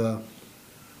and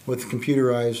with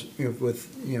computerized,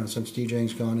 since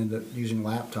DJing's gone into using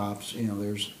laptops,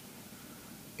 there's,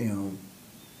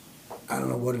 I don't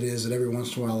know what it is that every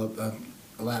once in a while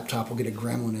a laptop will get a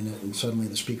gremlin in it, and suddenly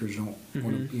the speakers don't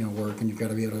want to work, and you've got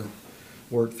to be able to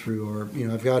work through. Or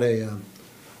I've got a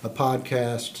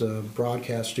podcast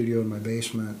broadcast studio in my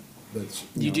basement. That's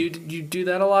you do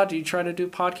that a lot? Do you try to do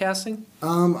podcasting?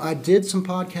 I did some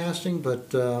podcasting,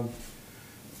 but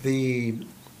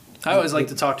I always like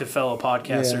to talk to fellow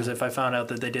podcasters if I found out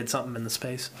that they did something in the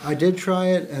space. I did try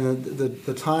it, and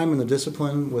the time and the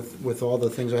discipline with all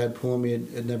the things I had pulling me,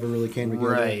 it never really came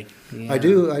together. Right. Yeah. I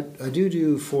do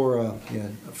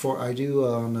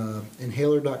on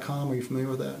Inhaler.com. Are you familiar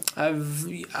with that?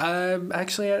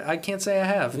 I can't say I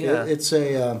have. Yeah. It's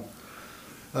a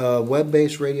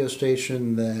web-based radio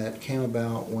station that came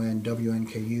about when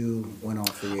WNKU went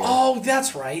off the air. Oh,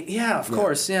 that's right. Yeah, of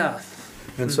course. Yeah.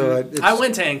 And so I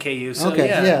went to NKU, so okay,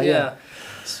 yeah.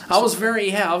 I was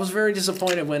very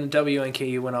disappointed when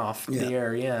WNKU went off the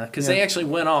air, because they actually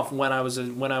went off when I was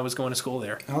going to school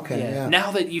there. Okay, yeah.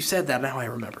 Now that you said that, now I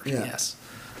remember. Yeah. Yes.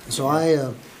 So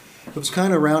it was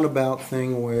kind of a roundabout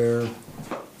thing where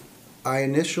I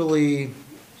initially,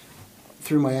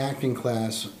 through my acting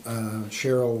class,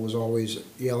 Cheryl was always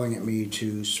yelling at me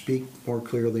to speak more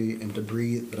clearly and to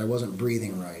breathe, but I wasn't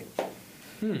breathing right.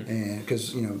 And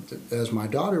because as my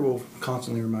daughter will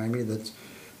constantly remind me, that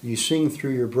you sing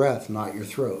through your breath, not your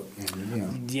throat.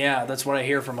 And yeah, that's what I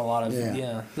hear from a lot of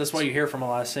that's what you hear from a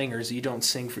lot of singers. You don't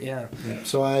sing for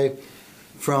So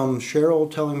from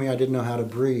Cheryl telling me I didn't know how to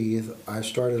breathe, I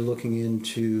started looking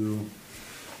into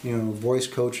voice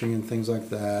coaching and things like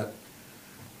that.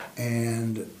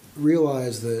 And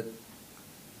realized that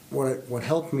what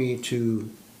helped me to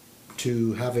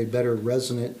have a better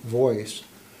resonant voice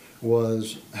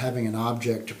was having an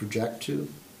object to project to.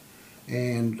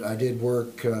 And I did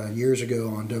work years ago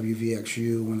on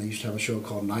WVXU when they used to have a show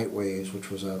called Night Waves, which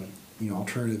was a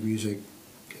alternative music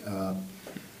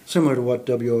similar to what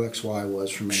WOXY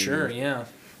was for many years. Yeah.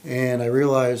 And I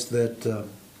realized that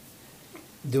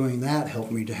doing that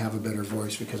helped me to have a better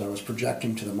voice because I was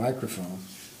projecting to the microphone.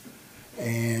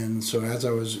 And so as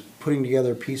I was putting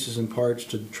together pieces and parts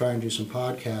to try and do some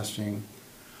podcasting,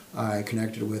 I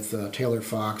connected with Taylor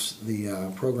Fox,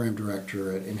 the program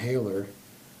director at Inhaler,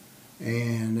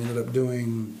 and ended up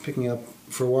picking up,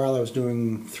 for a while I was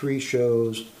doing 3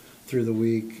 shows through the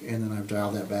week, and then I've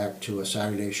dialed that back to a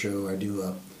Saturday show. I do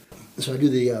a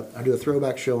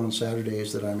throwback show on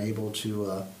Saturdays that I'm able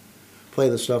to play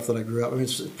the stuff that I grew up. I mean,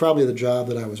 it's probably the job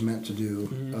that I was meant to do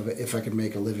if I could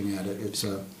make a living at it. It's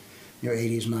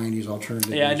 80s, 90s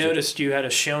alternative. Yeah, music. I noticed you had a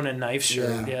Shonen Knife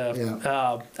shirt.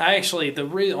 Yeah. I actually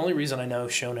only reason I know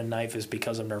Shonen Knife is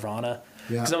because of Nirvana.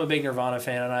 Because I'm a big Nirvana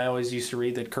fan, and I always used to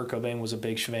read that Kurt Cobain was a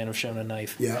big fan of Shonen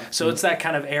Knife. Yeah. So it's that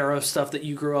kind of era of stuff that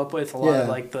you grew up with, a lot of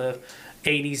like the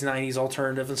 80s, 90s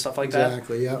alternative and stuff like that.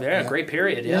 Exactly. Yeah. Yeah. Great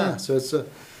period. Yeah. So it's so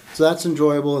that's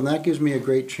enjoyable, and that gives me a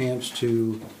great chance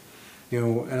to,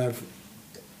 and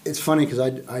it's funny because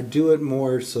I do it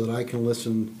more so that I can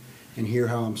listen and hear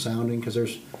how I'm sounding, because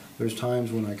there's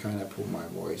times when I kind of pull my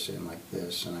voice in like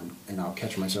this, and I'll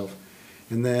catch myself,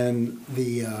 and then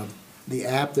the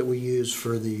app that we use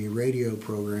for the radio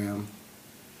program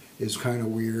is kind of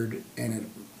weird, and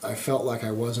I felt like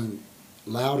I wasn't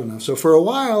loud enough. So for a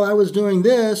while I was doing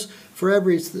this for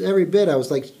every bit. I was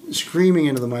like screaming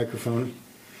into the microphone,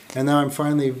 and now I'm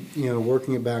finally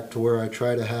working it back to where I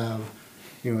try to have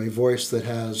a voice that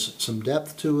has some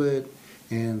depth to it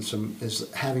and is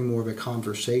having more of a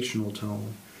conversational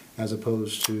tone, as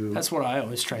opposed to... That's what I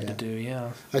always tried to do,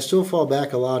 yeah. I still fall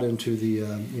back a lot into the,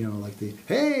 like the,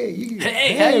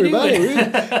 hey everybody,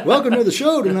 welcome to the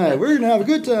show tonight. We're going to have a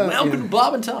good time. Welcome to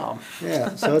Bob and Tom.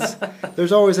 Yeah, so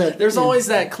there's always that... There's always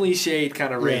that cliched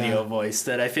kind of radio voice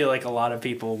that I feel like a lot of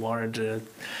people wanted to...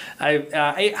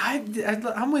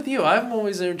 I'm with you. I'm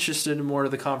always interested in more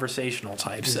of the conversational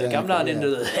types. Exactly, like I'm not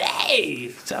into the, hey,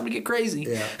 it's time to get crazy.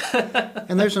 Yeah.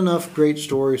 And there's enough great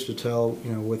stories to tell,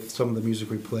 with some of the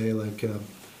music we play. Like,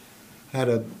 I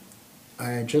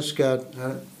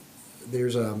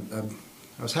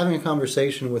was having a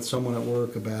conversation with someone at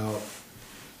work about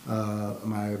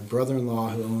my brother-in-law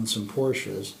who owns some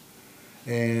Porsches.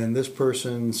 And this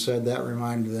person said that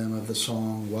reminded them of the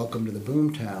song Welcome to the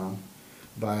Boomtown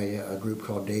by a group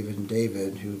called David and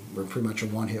David, who were pretty much a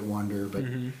one-hit wonder, but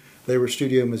they were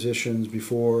studio musicians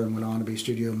before and went on to be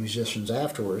studio musicians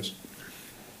afterwards.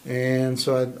 And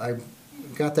so I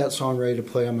got that song ready to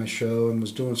play on my show and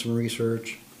was doing some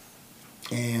research.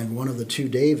 And one of the 2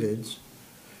 Davids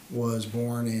was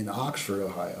born in Oxford,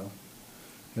 Ohio.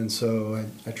 And so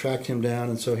I tracked him down,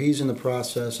 and so he's in the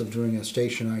process of doing a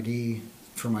station ID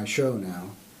for my show now.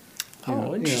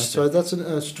 Interesting. So that's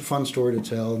a fun story to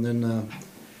tell. And then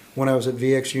when I was at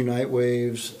VXU Night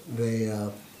Waves,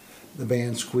 the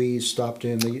band Squeeze stopped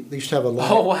in. They used to have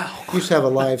a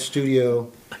live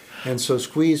studio, and so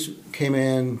Squeeze came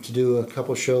in to do a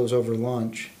couple shows over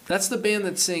lunch. That's the band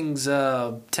that sings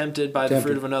 "Tempted by the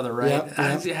Fruit of Another," right?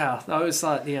 Yeah. I always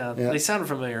thought, they sounded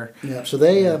familiar. Yeah. So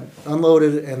they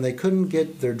unloaded, and they couldn't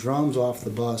get their drums off the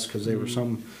bus because they were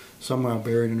somehow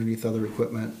buried underneath other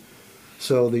equipment.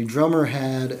 So the drummer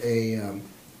had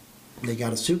they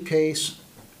got a suitcase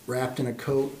wrapped in a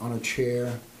coat on a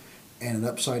chair and an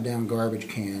upside-down garbage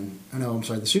can.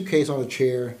 The suitcase on a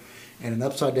chair and an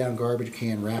upside-down garbage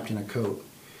can wrapped in a coat.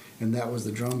 And that was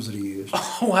the drums that he used.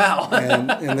 Oh, wow.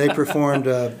 and they performed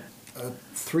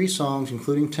 3 songs,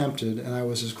 including Tempted, and I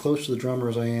was as close to the drummer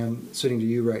as I am sitting to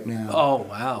you right now. Oh,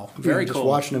 wow. Very cool. Just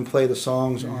watching him play the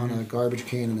songs on a garbage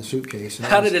can in a suitcase.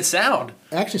 How did it sound?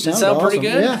 Actually sounded awesome. Pretty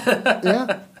good?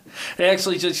 Yeah. They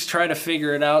actually just try to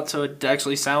figure it out so it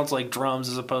actually sounds like drums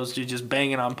as opposed to just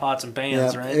banging on pots and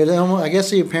pans, right? I guess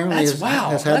he apparently has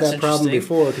had that problem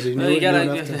before because he knew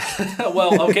enough to...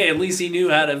 Well, okay, at least he knew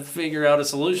how to figure out a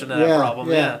solution to that problem,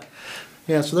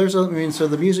 Yeah, so so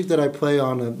the music that I play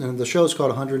on, and the show's called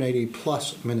 180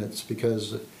 plus minutes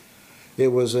because it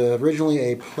was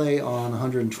originally a play on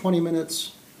 120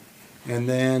 minutes, and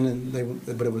then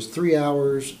but it was 3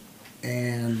 hours,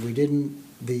 and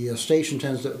the station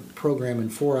tends to program in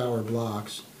 4-hour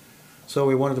blocks, so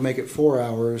we wanted to make it 4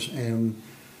 hours, and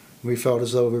we felt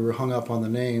as though we were hung up on the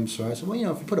name, so I said, well,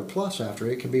 if you put a plus after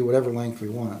it, it can be whatever length we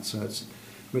want, so it's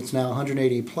It's now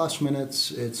 180 plus minutes.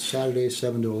 It's Saturdays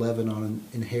 7 to 11 on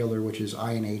Inhaler, which is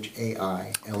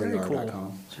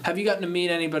INHAILER.com. Have you gotten to meet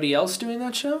anybody else doing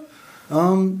that show?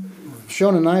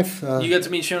 Shona Knife. You got to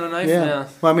meet Shona Knife? Yeah.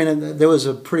 Well, I mean, there was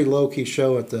a pretty low-key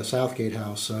show at the Southgate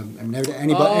House.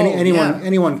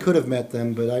 Anyone could have met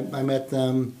them, but I met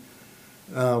them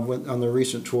on the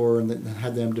recent tour and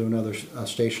had them do another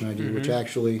station ID, which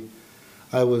actually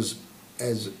I was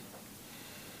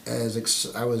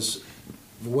I was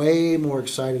way more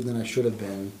excited than I should have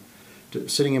been,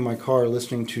 sitting in my car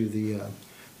listening to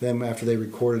them after they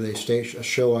recorded a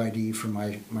show ID for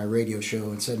my radio show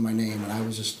and said my name, and I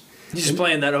was just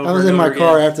playing that over. I was in my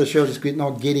car again. after the show, just getting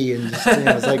all giddy and just,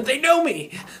 I was like, they know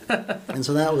me. And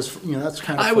so that was that's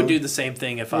kind of. I fun. would do the same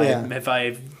thing if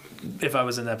I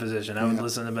was in that position. I would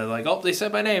listen to them like, oh, they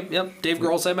said my name. Yep, Dave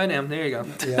Grohl said my name. There you go.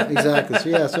 Yeah, exactly.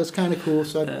 So it's kind of cool.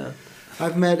 So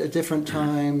I've met at different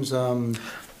times. I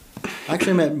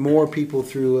actually met more people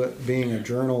through being a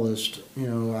journalist.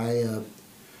 I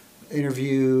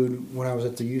interviewed when I was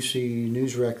at the UC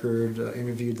News Record.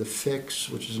 Interviewed the Fix,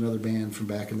 which is another band from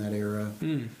back in that era.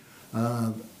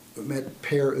 Met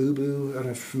Pere Ubu. I don't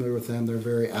know if you're familiar with them. They're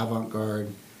very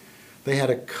avant-garde. They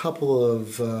had a couple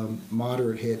of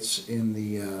moderate hits in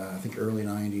the I think early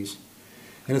 '90s,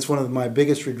 and it's one of my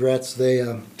biggest regrets.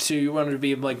 So you wanted to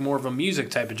be like more of a music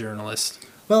type of journalist.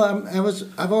 Well,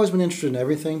 I've always been interested in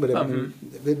everything, but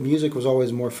the music was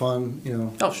always more fun.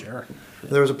 Oh, sure.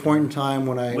 There was a point in time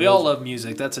when we all love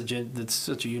music. That's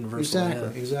such a universal.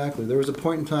 Exactly. There was a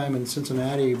point in time in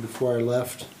Cincinnati before I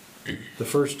left the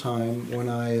first time when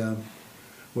I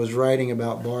was writing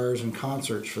about bars and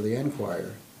concerts for the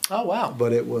Enquirer. Oh, wow.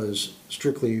 But it was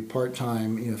strictly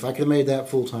part-time. If I could have made that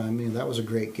full-time, that was a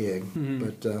great gig.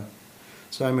 But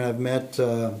so I mean, I've met.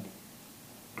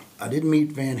 I didn't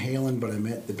meet Van Halen, but I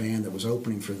met the band that was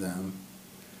opening for them,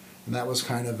 and that was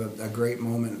kind of a great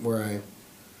moment where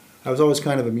I was always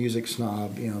kind of a music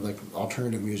snob. Like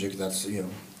alternative music. That's I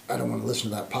don't want to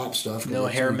listen to that pop stuff. No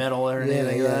hair metal or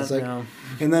anything like that. Like,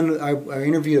 and then I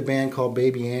interviewed a band called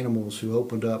Baby Animals who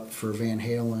opened up for Van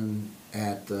Halen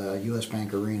at the U.S.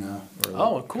 Bank Arena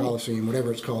or cool. Coliseum,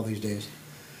 whatever it's called these days.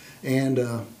 And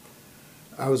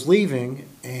I was leaving,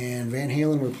 and Van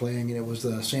Halen were playing, and it was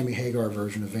the Sammy Hagar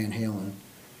version of Van Halen.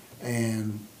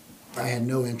 And I had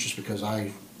no interest because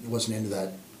I wasn't into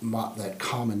that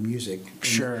common music.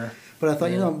 Sure. But I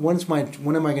thought,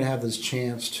 when am I going to have this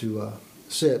chance to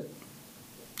sit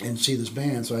and see this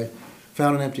band? So I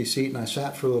found an empty seat, and I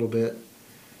sat for a little bit.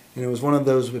 And it was one of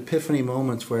those epiphany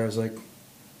moments where I was like,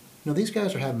 these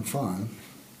guys are having fun.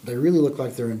 They really look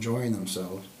like they're enjoying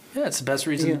themselves. Yeah, it's the best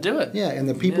reason to do it. Yeah, and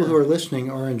the people who are listening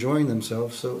are enjoying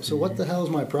themselves. So what the hell is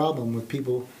my problem with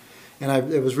people? And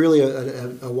it was really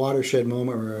a watershed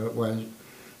moment where I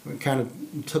kind of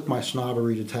took my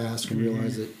snobbery to task and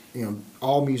realized that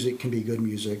all music can be good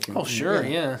music. And,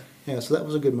 yeah. Yeah, so that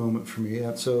was a good moment for me.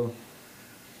 Yeah, so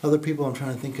other people I'm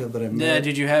trying to think of that I met. Yeah,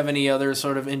 did you have any other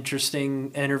sort of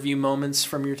interesting interview moments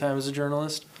from your time as a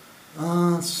journalist?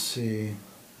 Let's see.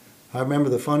 I remember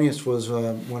the funniest was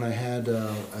when I had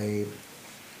I'm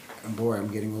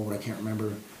getting old, I can't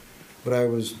remember, but I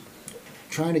was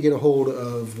trying to get a hold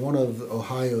of one of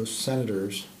Ohio's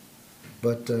senators,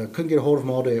 but couldn't get a hold of him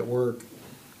all day at work,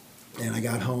 and I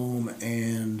got home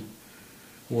and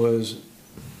was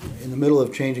in the middle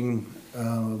of changing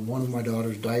one of my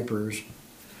daughter's diapers,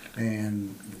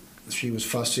 and she was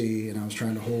fussy, and I was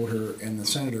trying to hold her, and the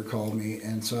senator called me,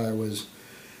 and so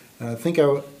I think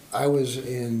I was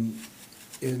in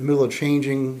the middle of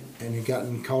changing and had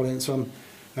gotten called in. So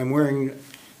I'm wearing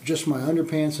just my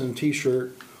underpants and a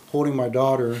T-shirt, holding my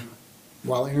daughter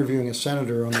while interviewing a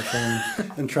senator on the phone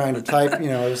and trying to type.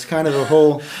 It was kind of a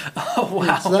whole. Oh,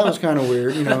 wow. So that was kind of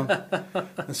weird.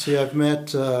 Let's see, I've met.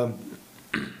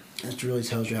 This really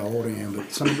tells you how old I am.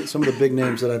 But some of the big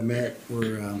names that I've met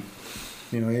were,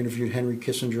 I interviewed Henry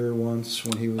Kissinger once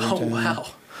when he was in town. Oh, wow.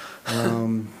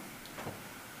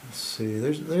 Let's see.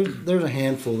 There's a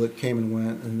handful that came and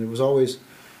went, and it always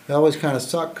kind of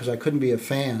sucked because I couldn't be a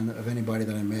fan of anybody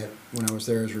that I met when I was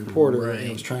there as a reporter. Right.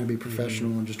 I was trying to be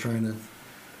professional and just trying to.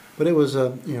 But it was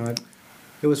it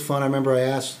was fun. I remember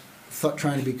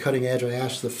trying to be cutting edge. I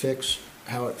asked the Fix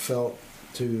how it felt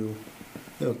to,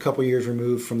 a couple years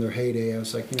removed from their heyday. I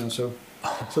was like, so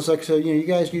it's like, you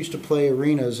guys used to play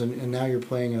arenas, and now you're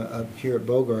playing here at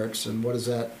Bogart's, and what is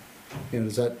that?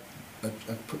 Does that a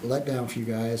letdown for you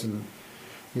guys? And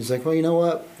he's like, well, you know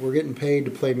what? We're getting paid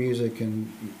to play music,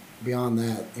 and beyond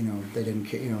that, they didn't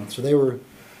care. So they were,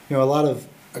 a lot of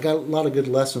I got a lot of good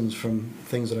lessons from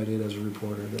things that I did as a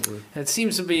reporter that were. That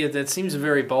seems a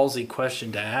very ballsy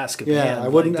question to ask. I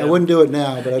wouldn't do it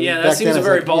now, but that seems a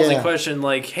very ballsy question.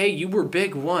 Like, hey, you were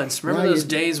big once. Remember those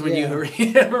days when you were?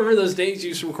 Remember those days you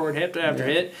used to record hit after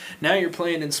hit? Now you're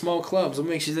playing in small clubs. What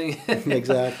makes you think?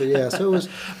 Exactly. Yeah. So it was.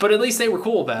 But at least they were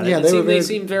cool about it. Yeah, they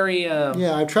seemed very.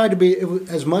 I tried to be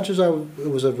as much as it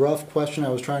was a rough question. I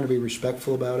was trying to be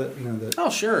respectful about it. Oh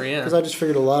sure, yeah. Because I just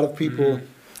figured a lot of people. Mm-hmm.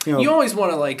 You always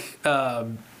want to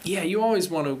you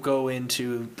always want to go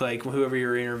into like whoever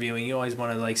you're interviewing. You always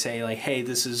want to like say like, hey,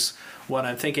 this is what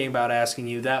I'm thinking about asking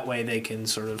you. That way they can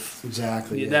sort of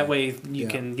exactly. That way you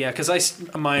can because I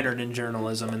minored in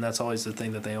journalism and that's always the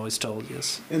thing that they always told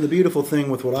us. And the beautiful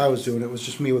thing with what I was doing, it was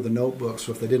just me with a notebook.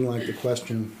 So if they didn't like the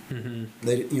question,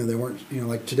 they weren't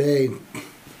like today.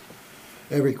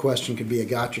 Every question could be a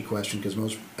gotcha question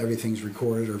because everything's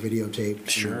recorded or videotaped.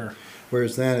 Sure.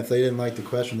 Whereas then, if they didn't like the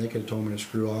question, they could have told me to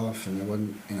screw off, and it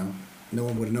wouldn't, no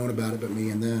one would have known about it but me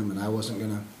and them, and I wasn't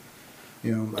gonna,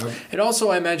 It also,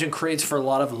 I imagine, creates for a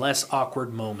lot of less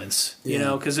awkward moments,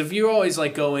 because if you always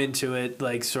like go into it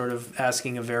like sort of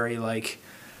asking a very like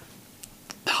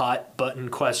hot button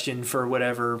question for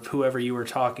whoever you were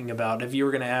talking about, if you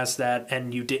were going to ask that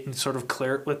and you didn't sort of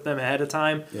clear it with them ahead of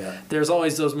time, there's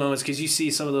always those moments because you see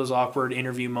some of those awkward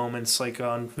interview moments like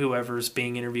on whoever's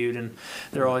being interviewed and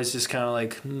they're always just kind of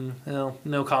like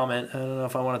no comment, I don't know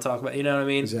if I want to talk about, you know what I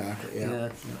mean? Exactly. Yeah.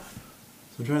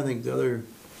 So I'm trying to think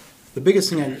the biggest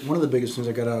thing one of the biggest things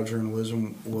I got out of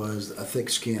journalism was a thick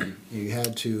skin. You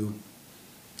had to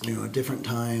at different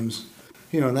times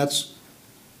and that's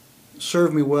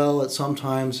served me well.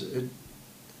 Sometimes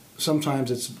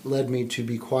it's led me to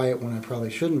be quiet when I probably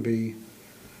shouldn't be.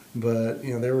 But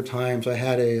there were times I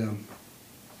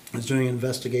was doing an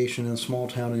investigation in a small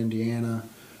town in Indiana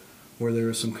where there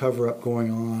was some cover-up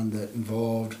going on that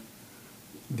involved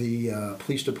the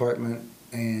police department,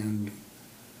 and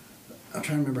I'm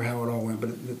trying to remember how it all went.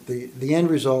 But the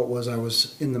end result was I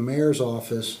was in the mayor's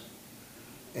office,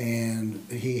 and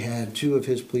he had two of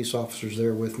his police officers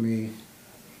there with me.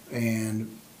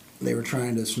 And they were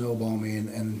trying to snowball me,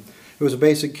 and it was a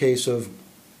basic case of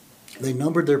they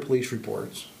numbered their police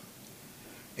reports,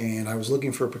 and I was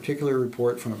looking for a particular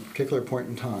report from a particular point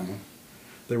in time.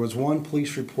 There was one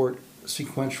police report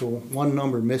sequential, one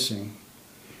number missing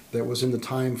that was in the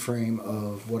time frame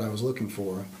of what I was looking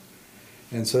for,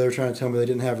 and so they were trying to tell me they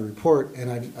didn't have a report,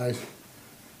 and I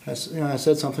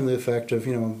said something to the effect of,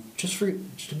 just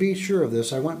to be sure of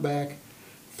this, I went back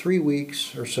 3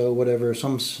 weeks or so, whatever,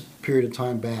 some period of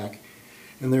time back,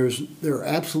 and there are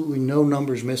absolutely no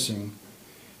numbers missing.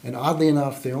 And oddly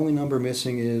enough, the only number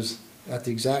missing is at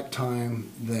the exact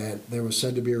time that there was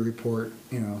said to be a report,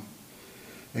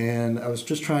 And I was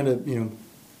just trying to,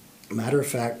 matter of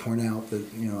fact, point out that,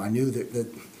 I knew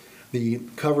that the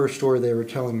cover story they were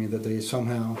telling me that they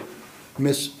somehow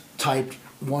mistyped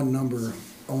one number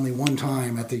only one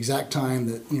time at the exact time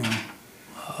that,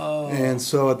 Oh. And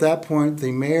so at that point,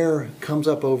 the mayor comes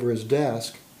up over his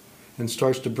desk and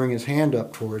starts to bring his hand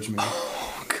up towards me.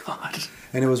 Oh, God.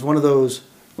 And it was one of those...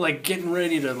 Like getting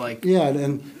ready to like... Yeah,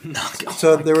 and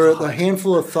so there were a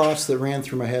handful of thoughts that ran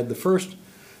through my head. The first,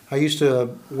 I used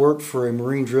to work for a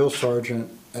Marine drill sergeant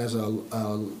as a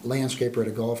landscaper at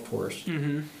a golf course.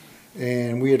 Mm-hmm.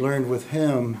 And we had learned with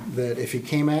him that if he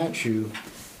came at you,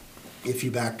 if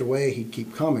you backed away, he'd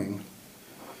keep coming.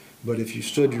 But if you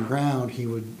stood your ground, he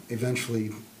would eventually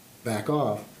back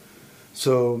off.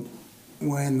 So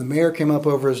when the mayor came up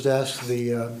over his desk,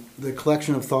 the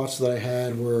collection of thoughts that I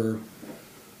had were,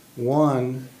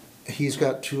 one, he's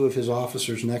got two of his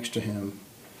officers next to him.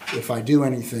 If I do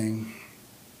anything,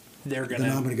 then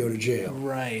I'm going to go to jail.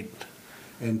 Right.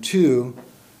 And two,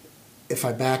 if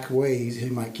I back away, he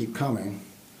might keep coming.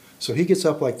 So he gets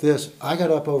up like this. I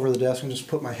got up over the desk and just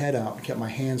put my head out and kept my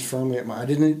hands firmly at I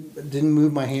didn't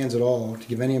move my hands at all to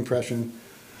give any impression,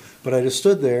 but I just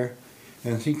stood there,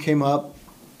 and he came up,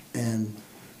 and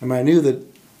I knew that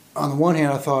on the one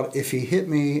hand I thought if he hit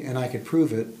me and I could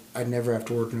prove it, I'd never have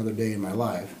to work another day in my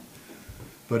life.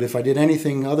 But if I did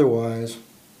anything otherwise,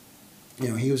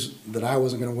 I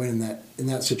wasn't going to win in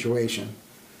that situation.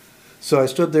 So I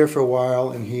stood there for a while,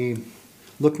 and he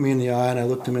looked me in the eye, and I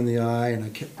looked him in the eye, and I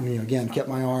kept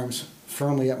my arms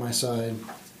firmly at my side.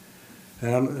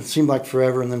 And it seemed like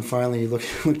forever, and then finally he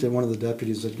looked at one of the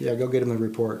deputies and said, "Yeah, go get him the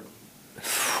report."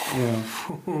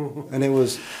 And it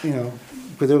was,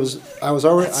 but I was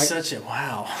already... That's such a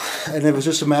wow. And it was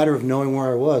just a matter of knowing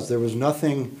where I was. There was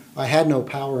nothing, I had no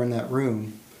power in that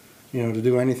room, to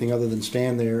do anything other than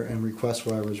stand there and request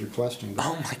what I was requesting. But,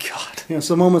 oh my God.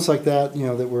 So moments like that,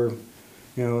 that were,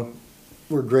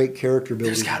 were great character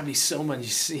building. There's got to be so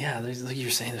much. Yeah, like you're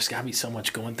saying, there's got to be so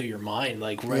much going through your mind.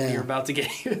 Like you're about to get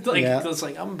it's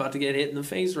like I'm about to get hit in the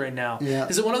face right now. Yeah.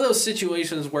 Is it one of those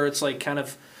situations where it's like kind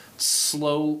of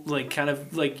slow, like kind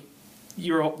of like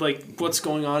you're like what's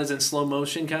going on is in slow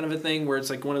motion kind of a thing, where it's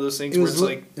like one of those things where it's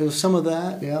like it was some of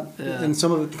that, and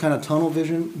some of it kind of tunnel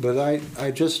vision. But I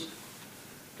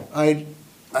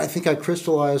think I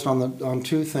crystallized on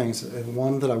two things.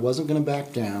 One, that I wasn't going to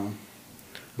back down,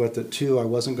 but that two, I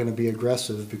wasn't going to be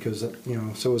aggressive because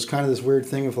so it was kind of this weird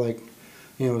thing of like,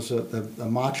 it was a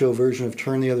macho version of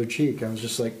turn the other cheek. I was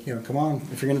just like, come on,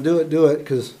 if you're going to do it,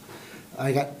 because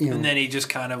I got And then he just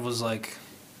kind of was like,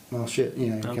 well, shit,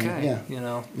 okay,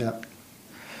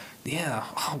 yeah.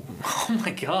 Oh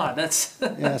my God, that's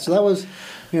yeah. So that was,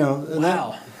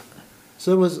 wow.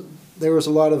 So there was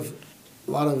a lot of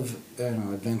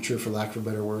adventure, for lack of a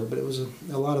better word, but it was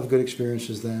a lot of good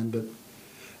experiences then. But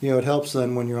it helps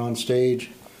then when you're on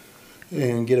stage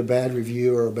and get a bad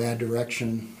review or a bad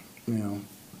direction.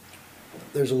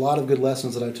 There's a lot of good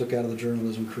lessons that I took out of the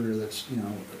journalism career. That's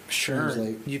sure.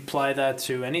 Like, you apply that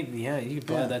to anything. Yeah, you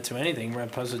apply that to anything, as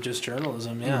opposed to just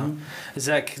journalism. Yeah,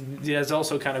 that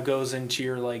also kind of goes into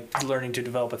your like learning to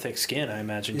develop a thick skin. I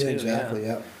imagine too. Exactly.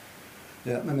 Yeah.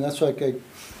 I mean, that's like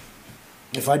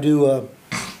if I do.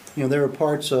 There are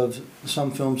parts of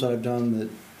some films that I've done that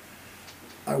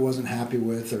I wasn't happy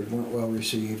with or weren't well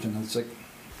received, and it's like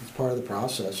it's part of the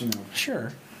process.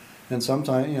 Sure. And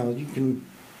sometimes you can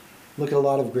look at a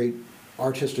lot of great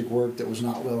artistic work that was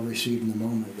not well received in the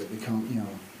moment that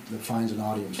that finds an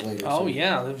audience later. Oh,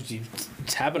 yeah.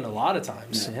 It's happened a lot of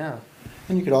times. Yeah.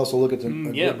 And you could also look at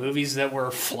movies that were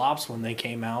flops when they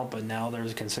came out, but now they're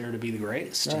considered to be the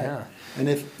greatest. Right. Yeah. And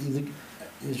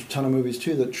there's a ton of movies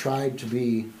too that tried to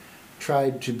be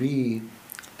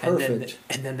perfect,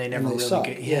 and then they never really go,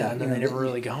 they never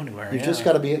really go anywhere. You've just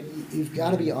got to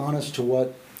be honest to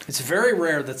what. It's very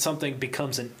rare that something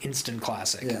becomes an instant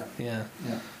classic. Yeah.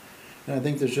 And I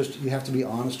think you have to be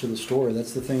honest to the story.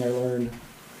 That's the thing I learned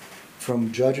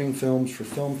from judging films for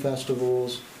film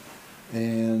festivals,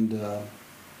 and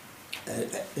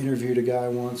interviewed a guy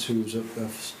once who was a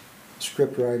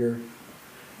script writer,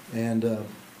 and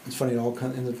it's funny, it all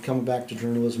ended up coming back to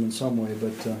journalism in some way,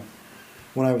 but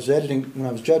when I was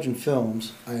judging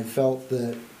films, I felt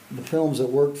that the films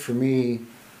that worked for me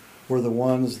were the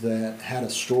ones that had a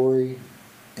story,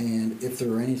 and if there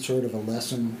were any sort of a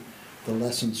lesson, the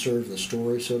lesson served the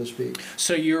story, so to speak.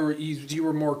 So you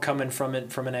were more coming from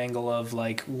it from an angle of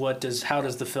like, how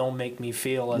does the film make me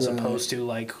feel, as opposed to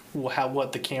like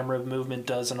what the camera movement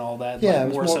does and all that. Yeah,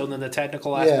 like more so than the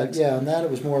technical aspects. Yeah, and that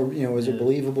it was more. Is it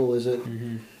believable? Is it?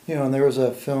 Mm-hmm. And there was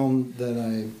a film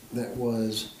it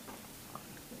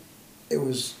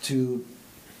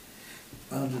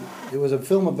was a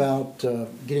film about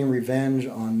getting revenge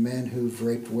on men who've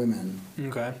raped women.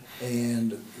 Okay.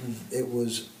 And it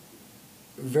was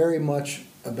very much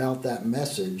about that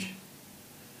message,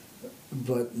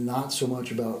 but not so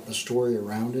much about the story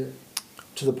around it,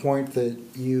 to the point that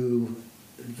you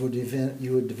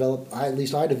would develop, at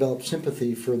least I developed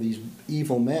sympathy for these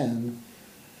evil men,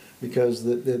 because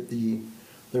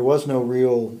there was no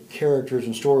real characters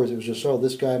and stories. It was just,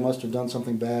 this guy must have done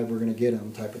something bad, we're going to get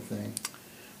him, type of thing.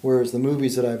 Whereas the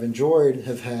movies that I've enjoyed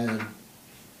have had,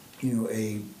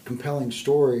 a compelling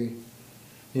story,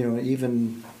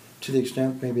 even to the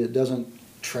extent maybe it doesn't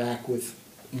track with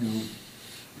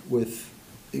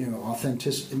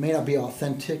authentic. It may not be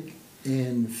authentic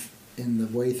in the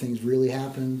way things really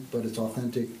happen, but it's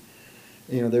authentic.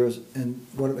 There was, and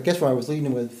what I was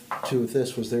leading with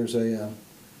this was there's the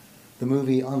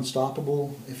movie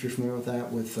Unstoppable, if you're familiar with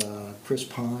that, with Chris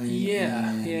Pine.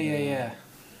 Yeah.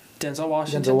 Denzel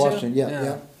Washington.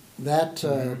 Yeah. That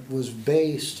was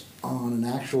based on an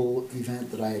actual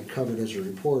event that I had covered as a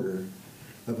reporter,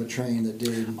 of a train that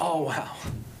did. Oh, wow.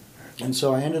 And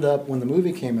so I ended up, when the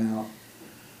movie came out,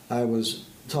 I was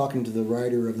talking to the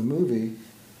writer of the movie,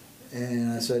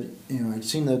 and I said, I'd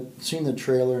seen the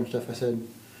trailer and stuff. I said,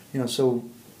 so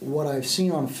what I've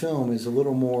seen on film is a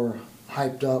little more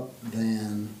hyped up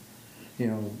than,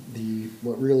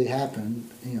 what really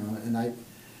happened, and I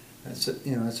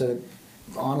said,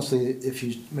 honestly, if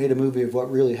you made a movie of what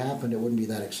really happened, it wouldn't be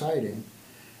that exciting.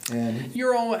 And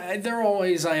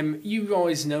you've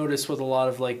always noticed with a lot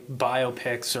of like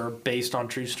biopics or based on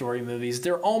true story movies,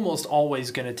 they're almost always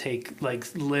going to take like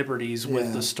liberties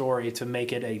with the story to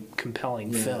make it a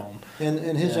compelling film.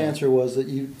 And his answer was that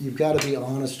you've got to be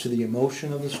honest to the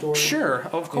emotion of the story. Sure,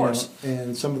 of course.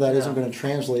 And some of that isn't going to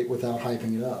translate without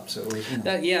hyping it up. So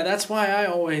that's why I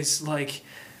always like.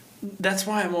 That's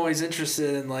why I'm always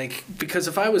interested in like, because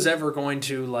if I was ever going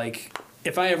to like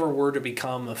if I ever were to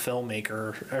become a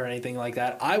filmmaker or anything like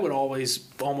that, I would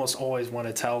almost always want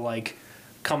to tell, like,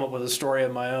 come up with a story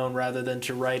of my own rather than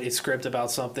to write a script about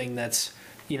something that's,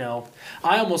 you know,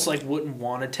 I almost like wouldn't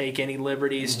want to take any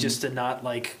liberties just to not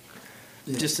like,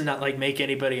 just to not like make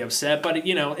anybody upset. But,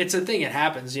 you know, it's a thing. It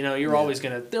happens. You know,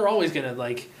 they're always gonna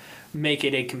like make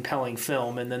it a compelling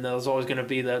film, and then there's always gonna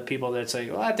be the people that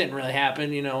say, well, that didn't really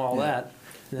happen. You know, all that.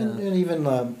 Yeah. And even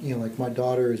you know, like my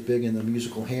daughter is big in the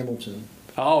musical Hamilton.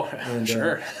 Oh, and,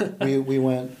 sure. we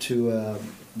went to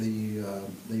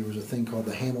there was a thing called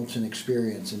the Hamilton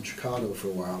Experience in Chicago for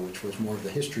a while, which was more of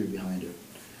the history behind it.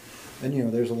 And you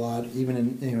know, there's a lot, even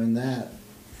in, you know, in that,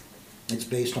 it's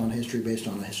based on history, based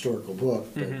on a historical book.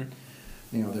 But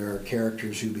you know, there are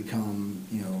characters who become,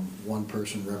 you know, one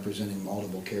person representing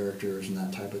multiple characters and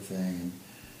that type of thing, and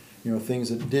you know, things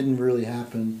that didn't really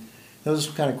happen. That was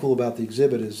kind of cool about the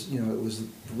exhibit is, you know, it was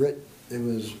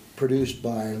produced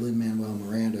by Lin-Manuel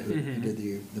Miranda, who did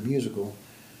the musical.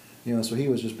 You know, so he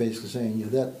was just basically saying, you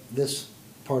know, that this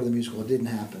part of the musical didn't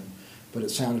happen, but it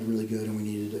sounded really good, and we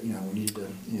needed to,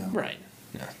 you know. Right.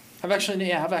 Yeah. I've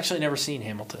actually never seen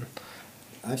Hamilton.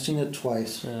 I've seen it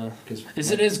twice. Yeah.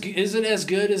 Is it as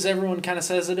good as everyone kind of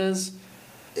says it is?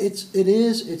 It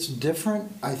is. It's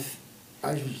different. I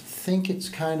think it's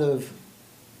kind of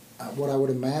what I would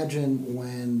imagine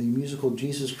when the musical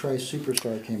Jesus Christ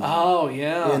Superstar came out. Oh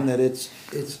yeah. In that it's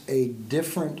a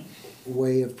different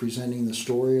way of presenting the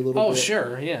story a little bit. Oh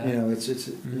sure, yeah. You know, it's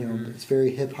you know, it's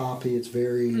very hip hoppy. It's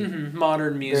very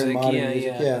modern music. Very modern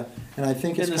music. Yeah. And I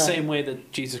think it's in the same way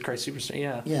that Jesus Christ Superstar.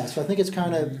 Yeah. Yeah. So I think it's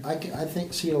kind of I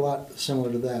think see it a lot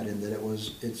similar to that in that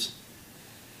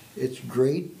it's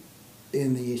great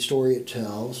in the story it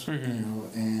tells, you know,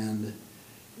 and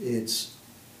it's,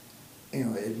 you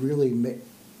know, it really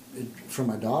for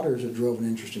my daughters, it drove an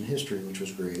interest in history, which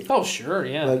was great. Oh, sure,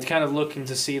 yeah. But, it's kind of looking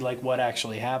to see, like, what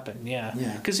actually happened, yeah.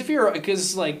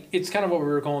 Because, like, it's kind of what we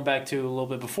were going back to a little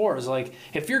bit before, is, like,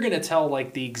 if you're going to tell,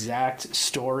 like, the exact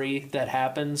story that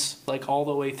happens, like, all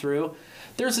the way through,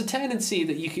 there's a tendency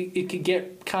that it could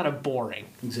get kind of boring.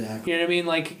 Exactly. You know what I mean?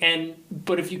 Like,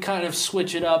 but if you kind of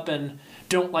switch it up and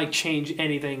don't, like, change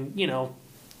anything, you know,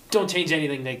 don't change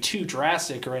anything like too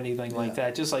drastic or anything like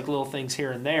that. Just like little things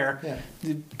here and there. Yeah.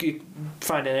 You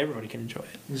find that everybody can enjoy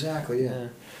it. Exactly. Yeah.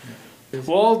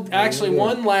 Well, actually,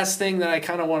 one last thing that I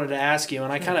kind of wanted to ask you,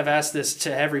 and I kind of asked this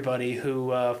to everybody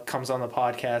who comes on the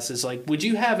podcast, is like, would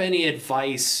you have any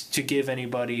advice to give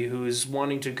anybody who's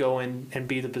wanting to go in and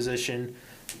be the position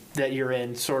that you're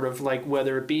in, sort of like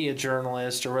whether it be a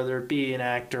journalist or whether it be an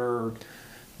actor or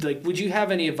like, would you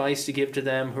have any advice to give to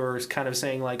them who are kind of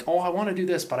saying like, oh, I want to do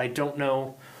this, but I don't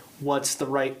know what's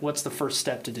the first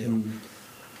step to do?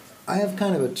 I have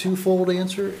kind of a twofold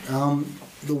answer.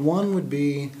 The one would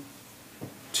be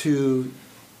to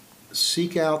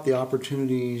seek out the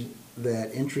opportunities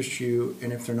that interest you,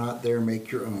 and if they're not there,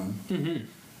 make your own.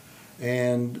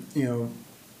 And, you know,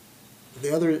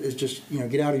 the other is just, you know,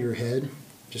 get out of your head.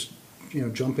 Just, you know,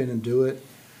 jump in and do it.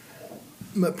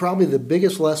 But probably the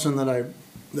biggest lesson that I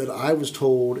was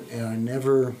told, and I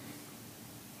never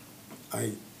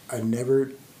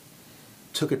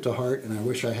took it to heart, and I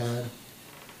wish I had,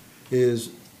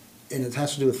 is, and it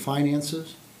has to do with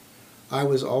finances. I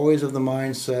was always of the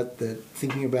mindset that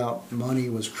thinking about money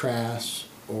was crass,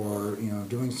 or, you know,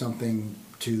 doing something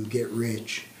to get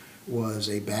rich was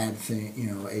a bad thing, you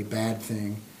know, a bad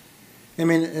thing. I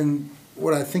mean, and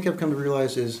what I think I've come to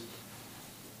realize is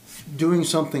doing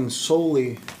something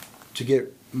solely to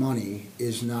get money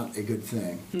is not a good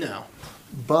thing. No.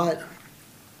 But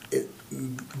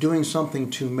doing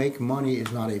something to make money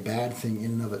is not a bad thing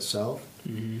in and of itself.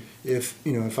 If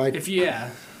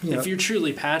you're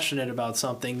truly passionate about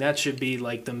something, that should be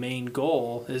like the main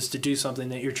goal, is to do something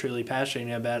that you're truly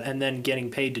passionate about, and then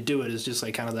getting paid to do it is just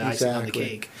like kind of the icing on the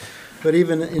cake. But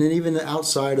even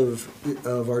outside of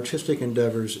artistic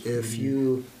endeavors, if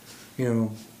you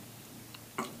know,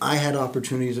 I had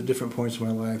opportunities at different points in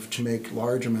my life to make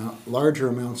larger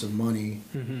amounts of money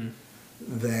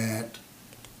that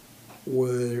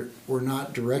were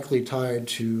not directly tied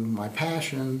to my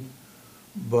passion,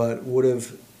 but would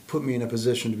have put me in a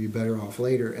position to be better off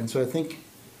later. And so I think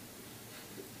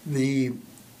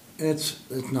it's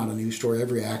not a new story.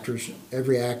 Every actor,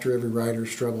 every writer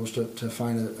struggles to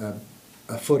find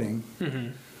a footing.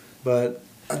 But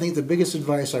I think the biggest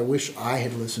advice I wish I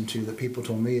had listened to that people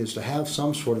told me is to have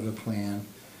some sort of a plan,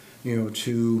 you know,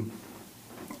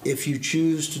 if you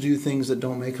choose to do things that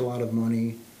don't make a lot of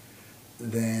money,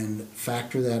 then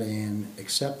factor that in,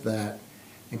 accept that,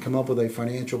 and come up with a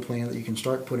financial plan that you can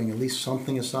start putting at least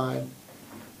something aside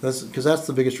That's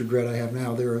the biggest regret I have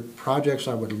now. There are projects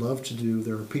I would love to do.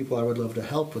 There are people I would love to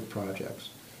help with projects,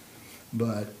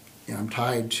 but I'm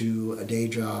tied to a day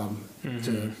job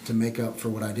to make up for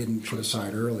what I didn't put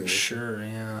aside earlier. Sure,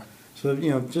 yeah. So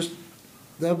just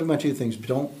that'll be my two things.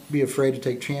 Don't be afraid to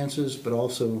take chances, but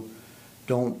also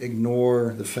don't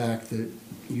ignore the fact that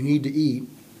you need to eat.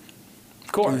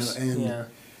 Of course, and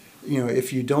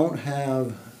if you don't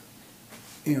have,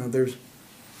 there's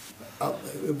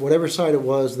whatever side it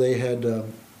was, they had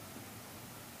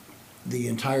the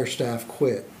entire staff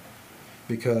quit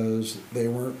because they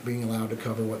weren't being allowed to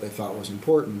cover what they thought was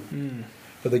important.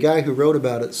 But the guy who wrote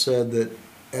about it said that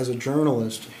as a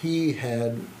journalist, he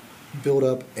had built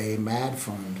up a mad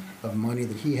fund of money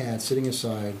that he had sitting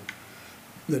aside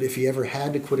that if he ever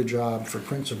had to quit a job for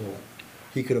principal,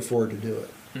 he could afford to do it.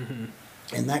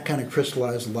 And that kind of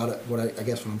crystallized a lot of what I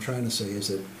guess what I'm trying to say is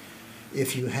that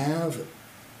if you have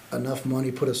enough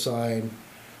money put aside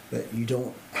that you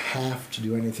don't have to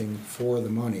do anything for the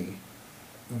money,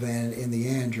 then in the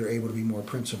end you're able to be more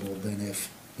principled than if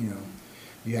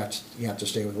you have to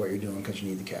stay with what you're doing because you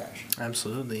need the cash.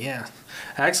 Absolutely, yeah.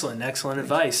 Excellent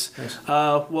advice. Thanks.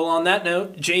 Well, on that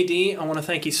note, JD, I want to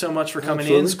thank you so much for coming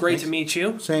in. It's great to meet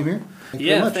you. Same here. Thank you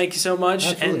very much. Thank you so much.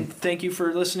 Absolutely. And thank you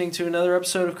for listening to another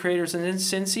episode of Creators in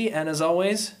Cincy. And as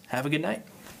always, have a good night.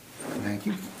 Thank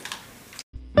you.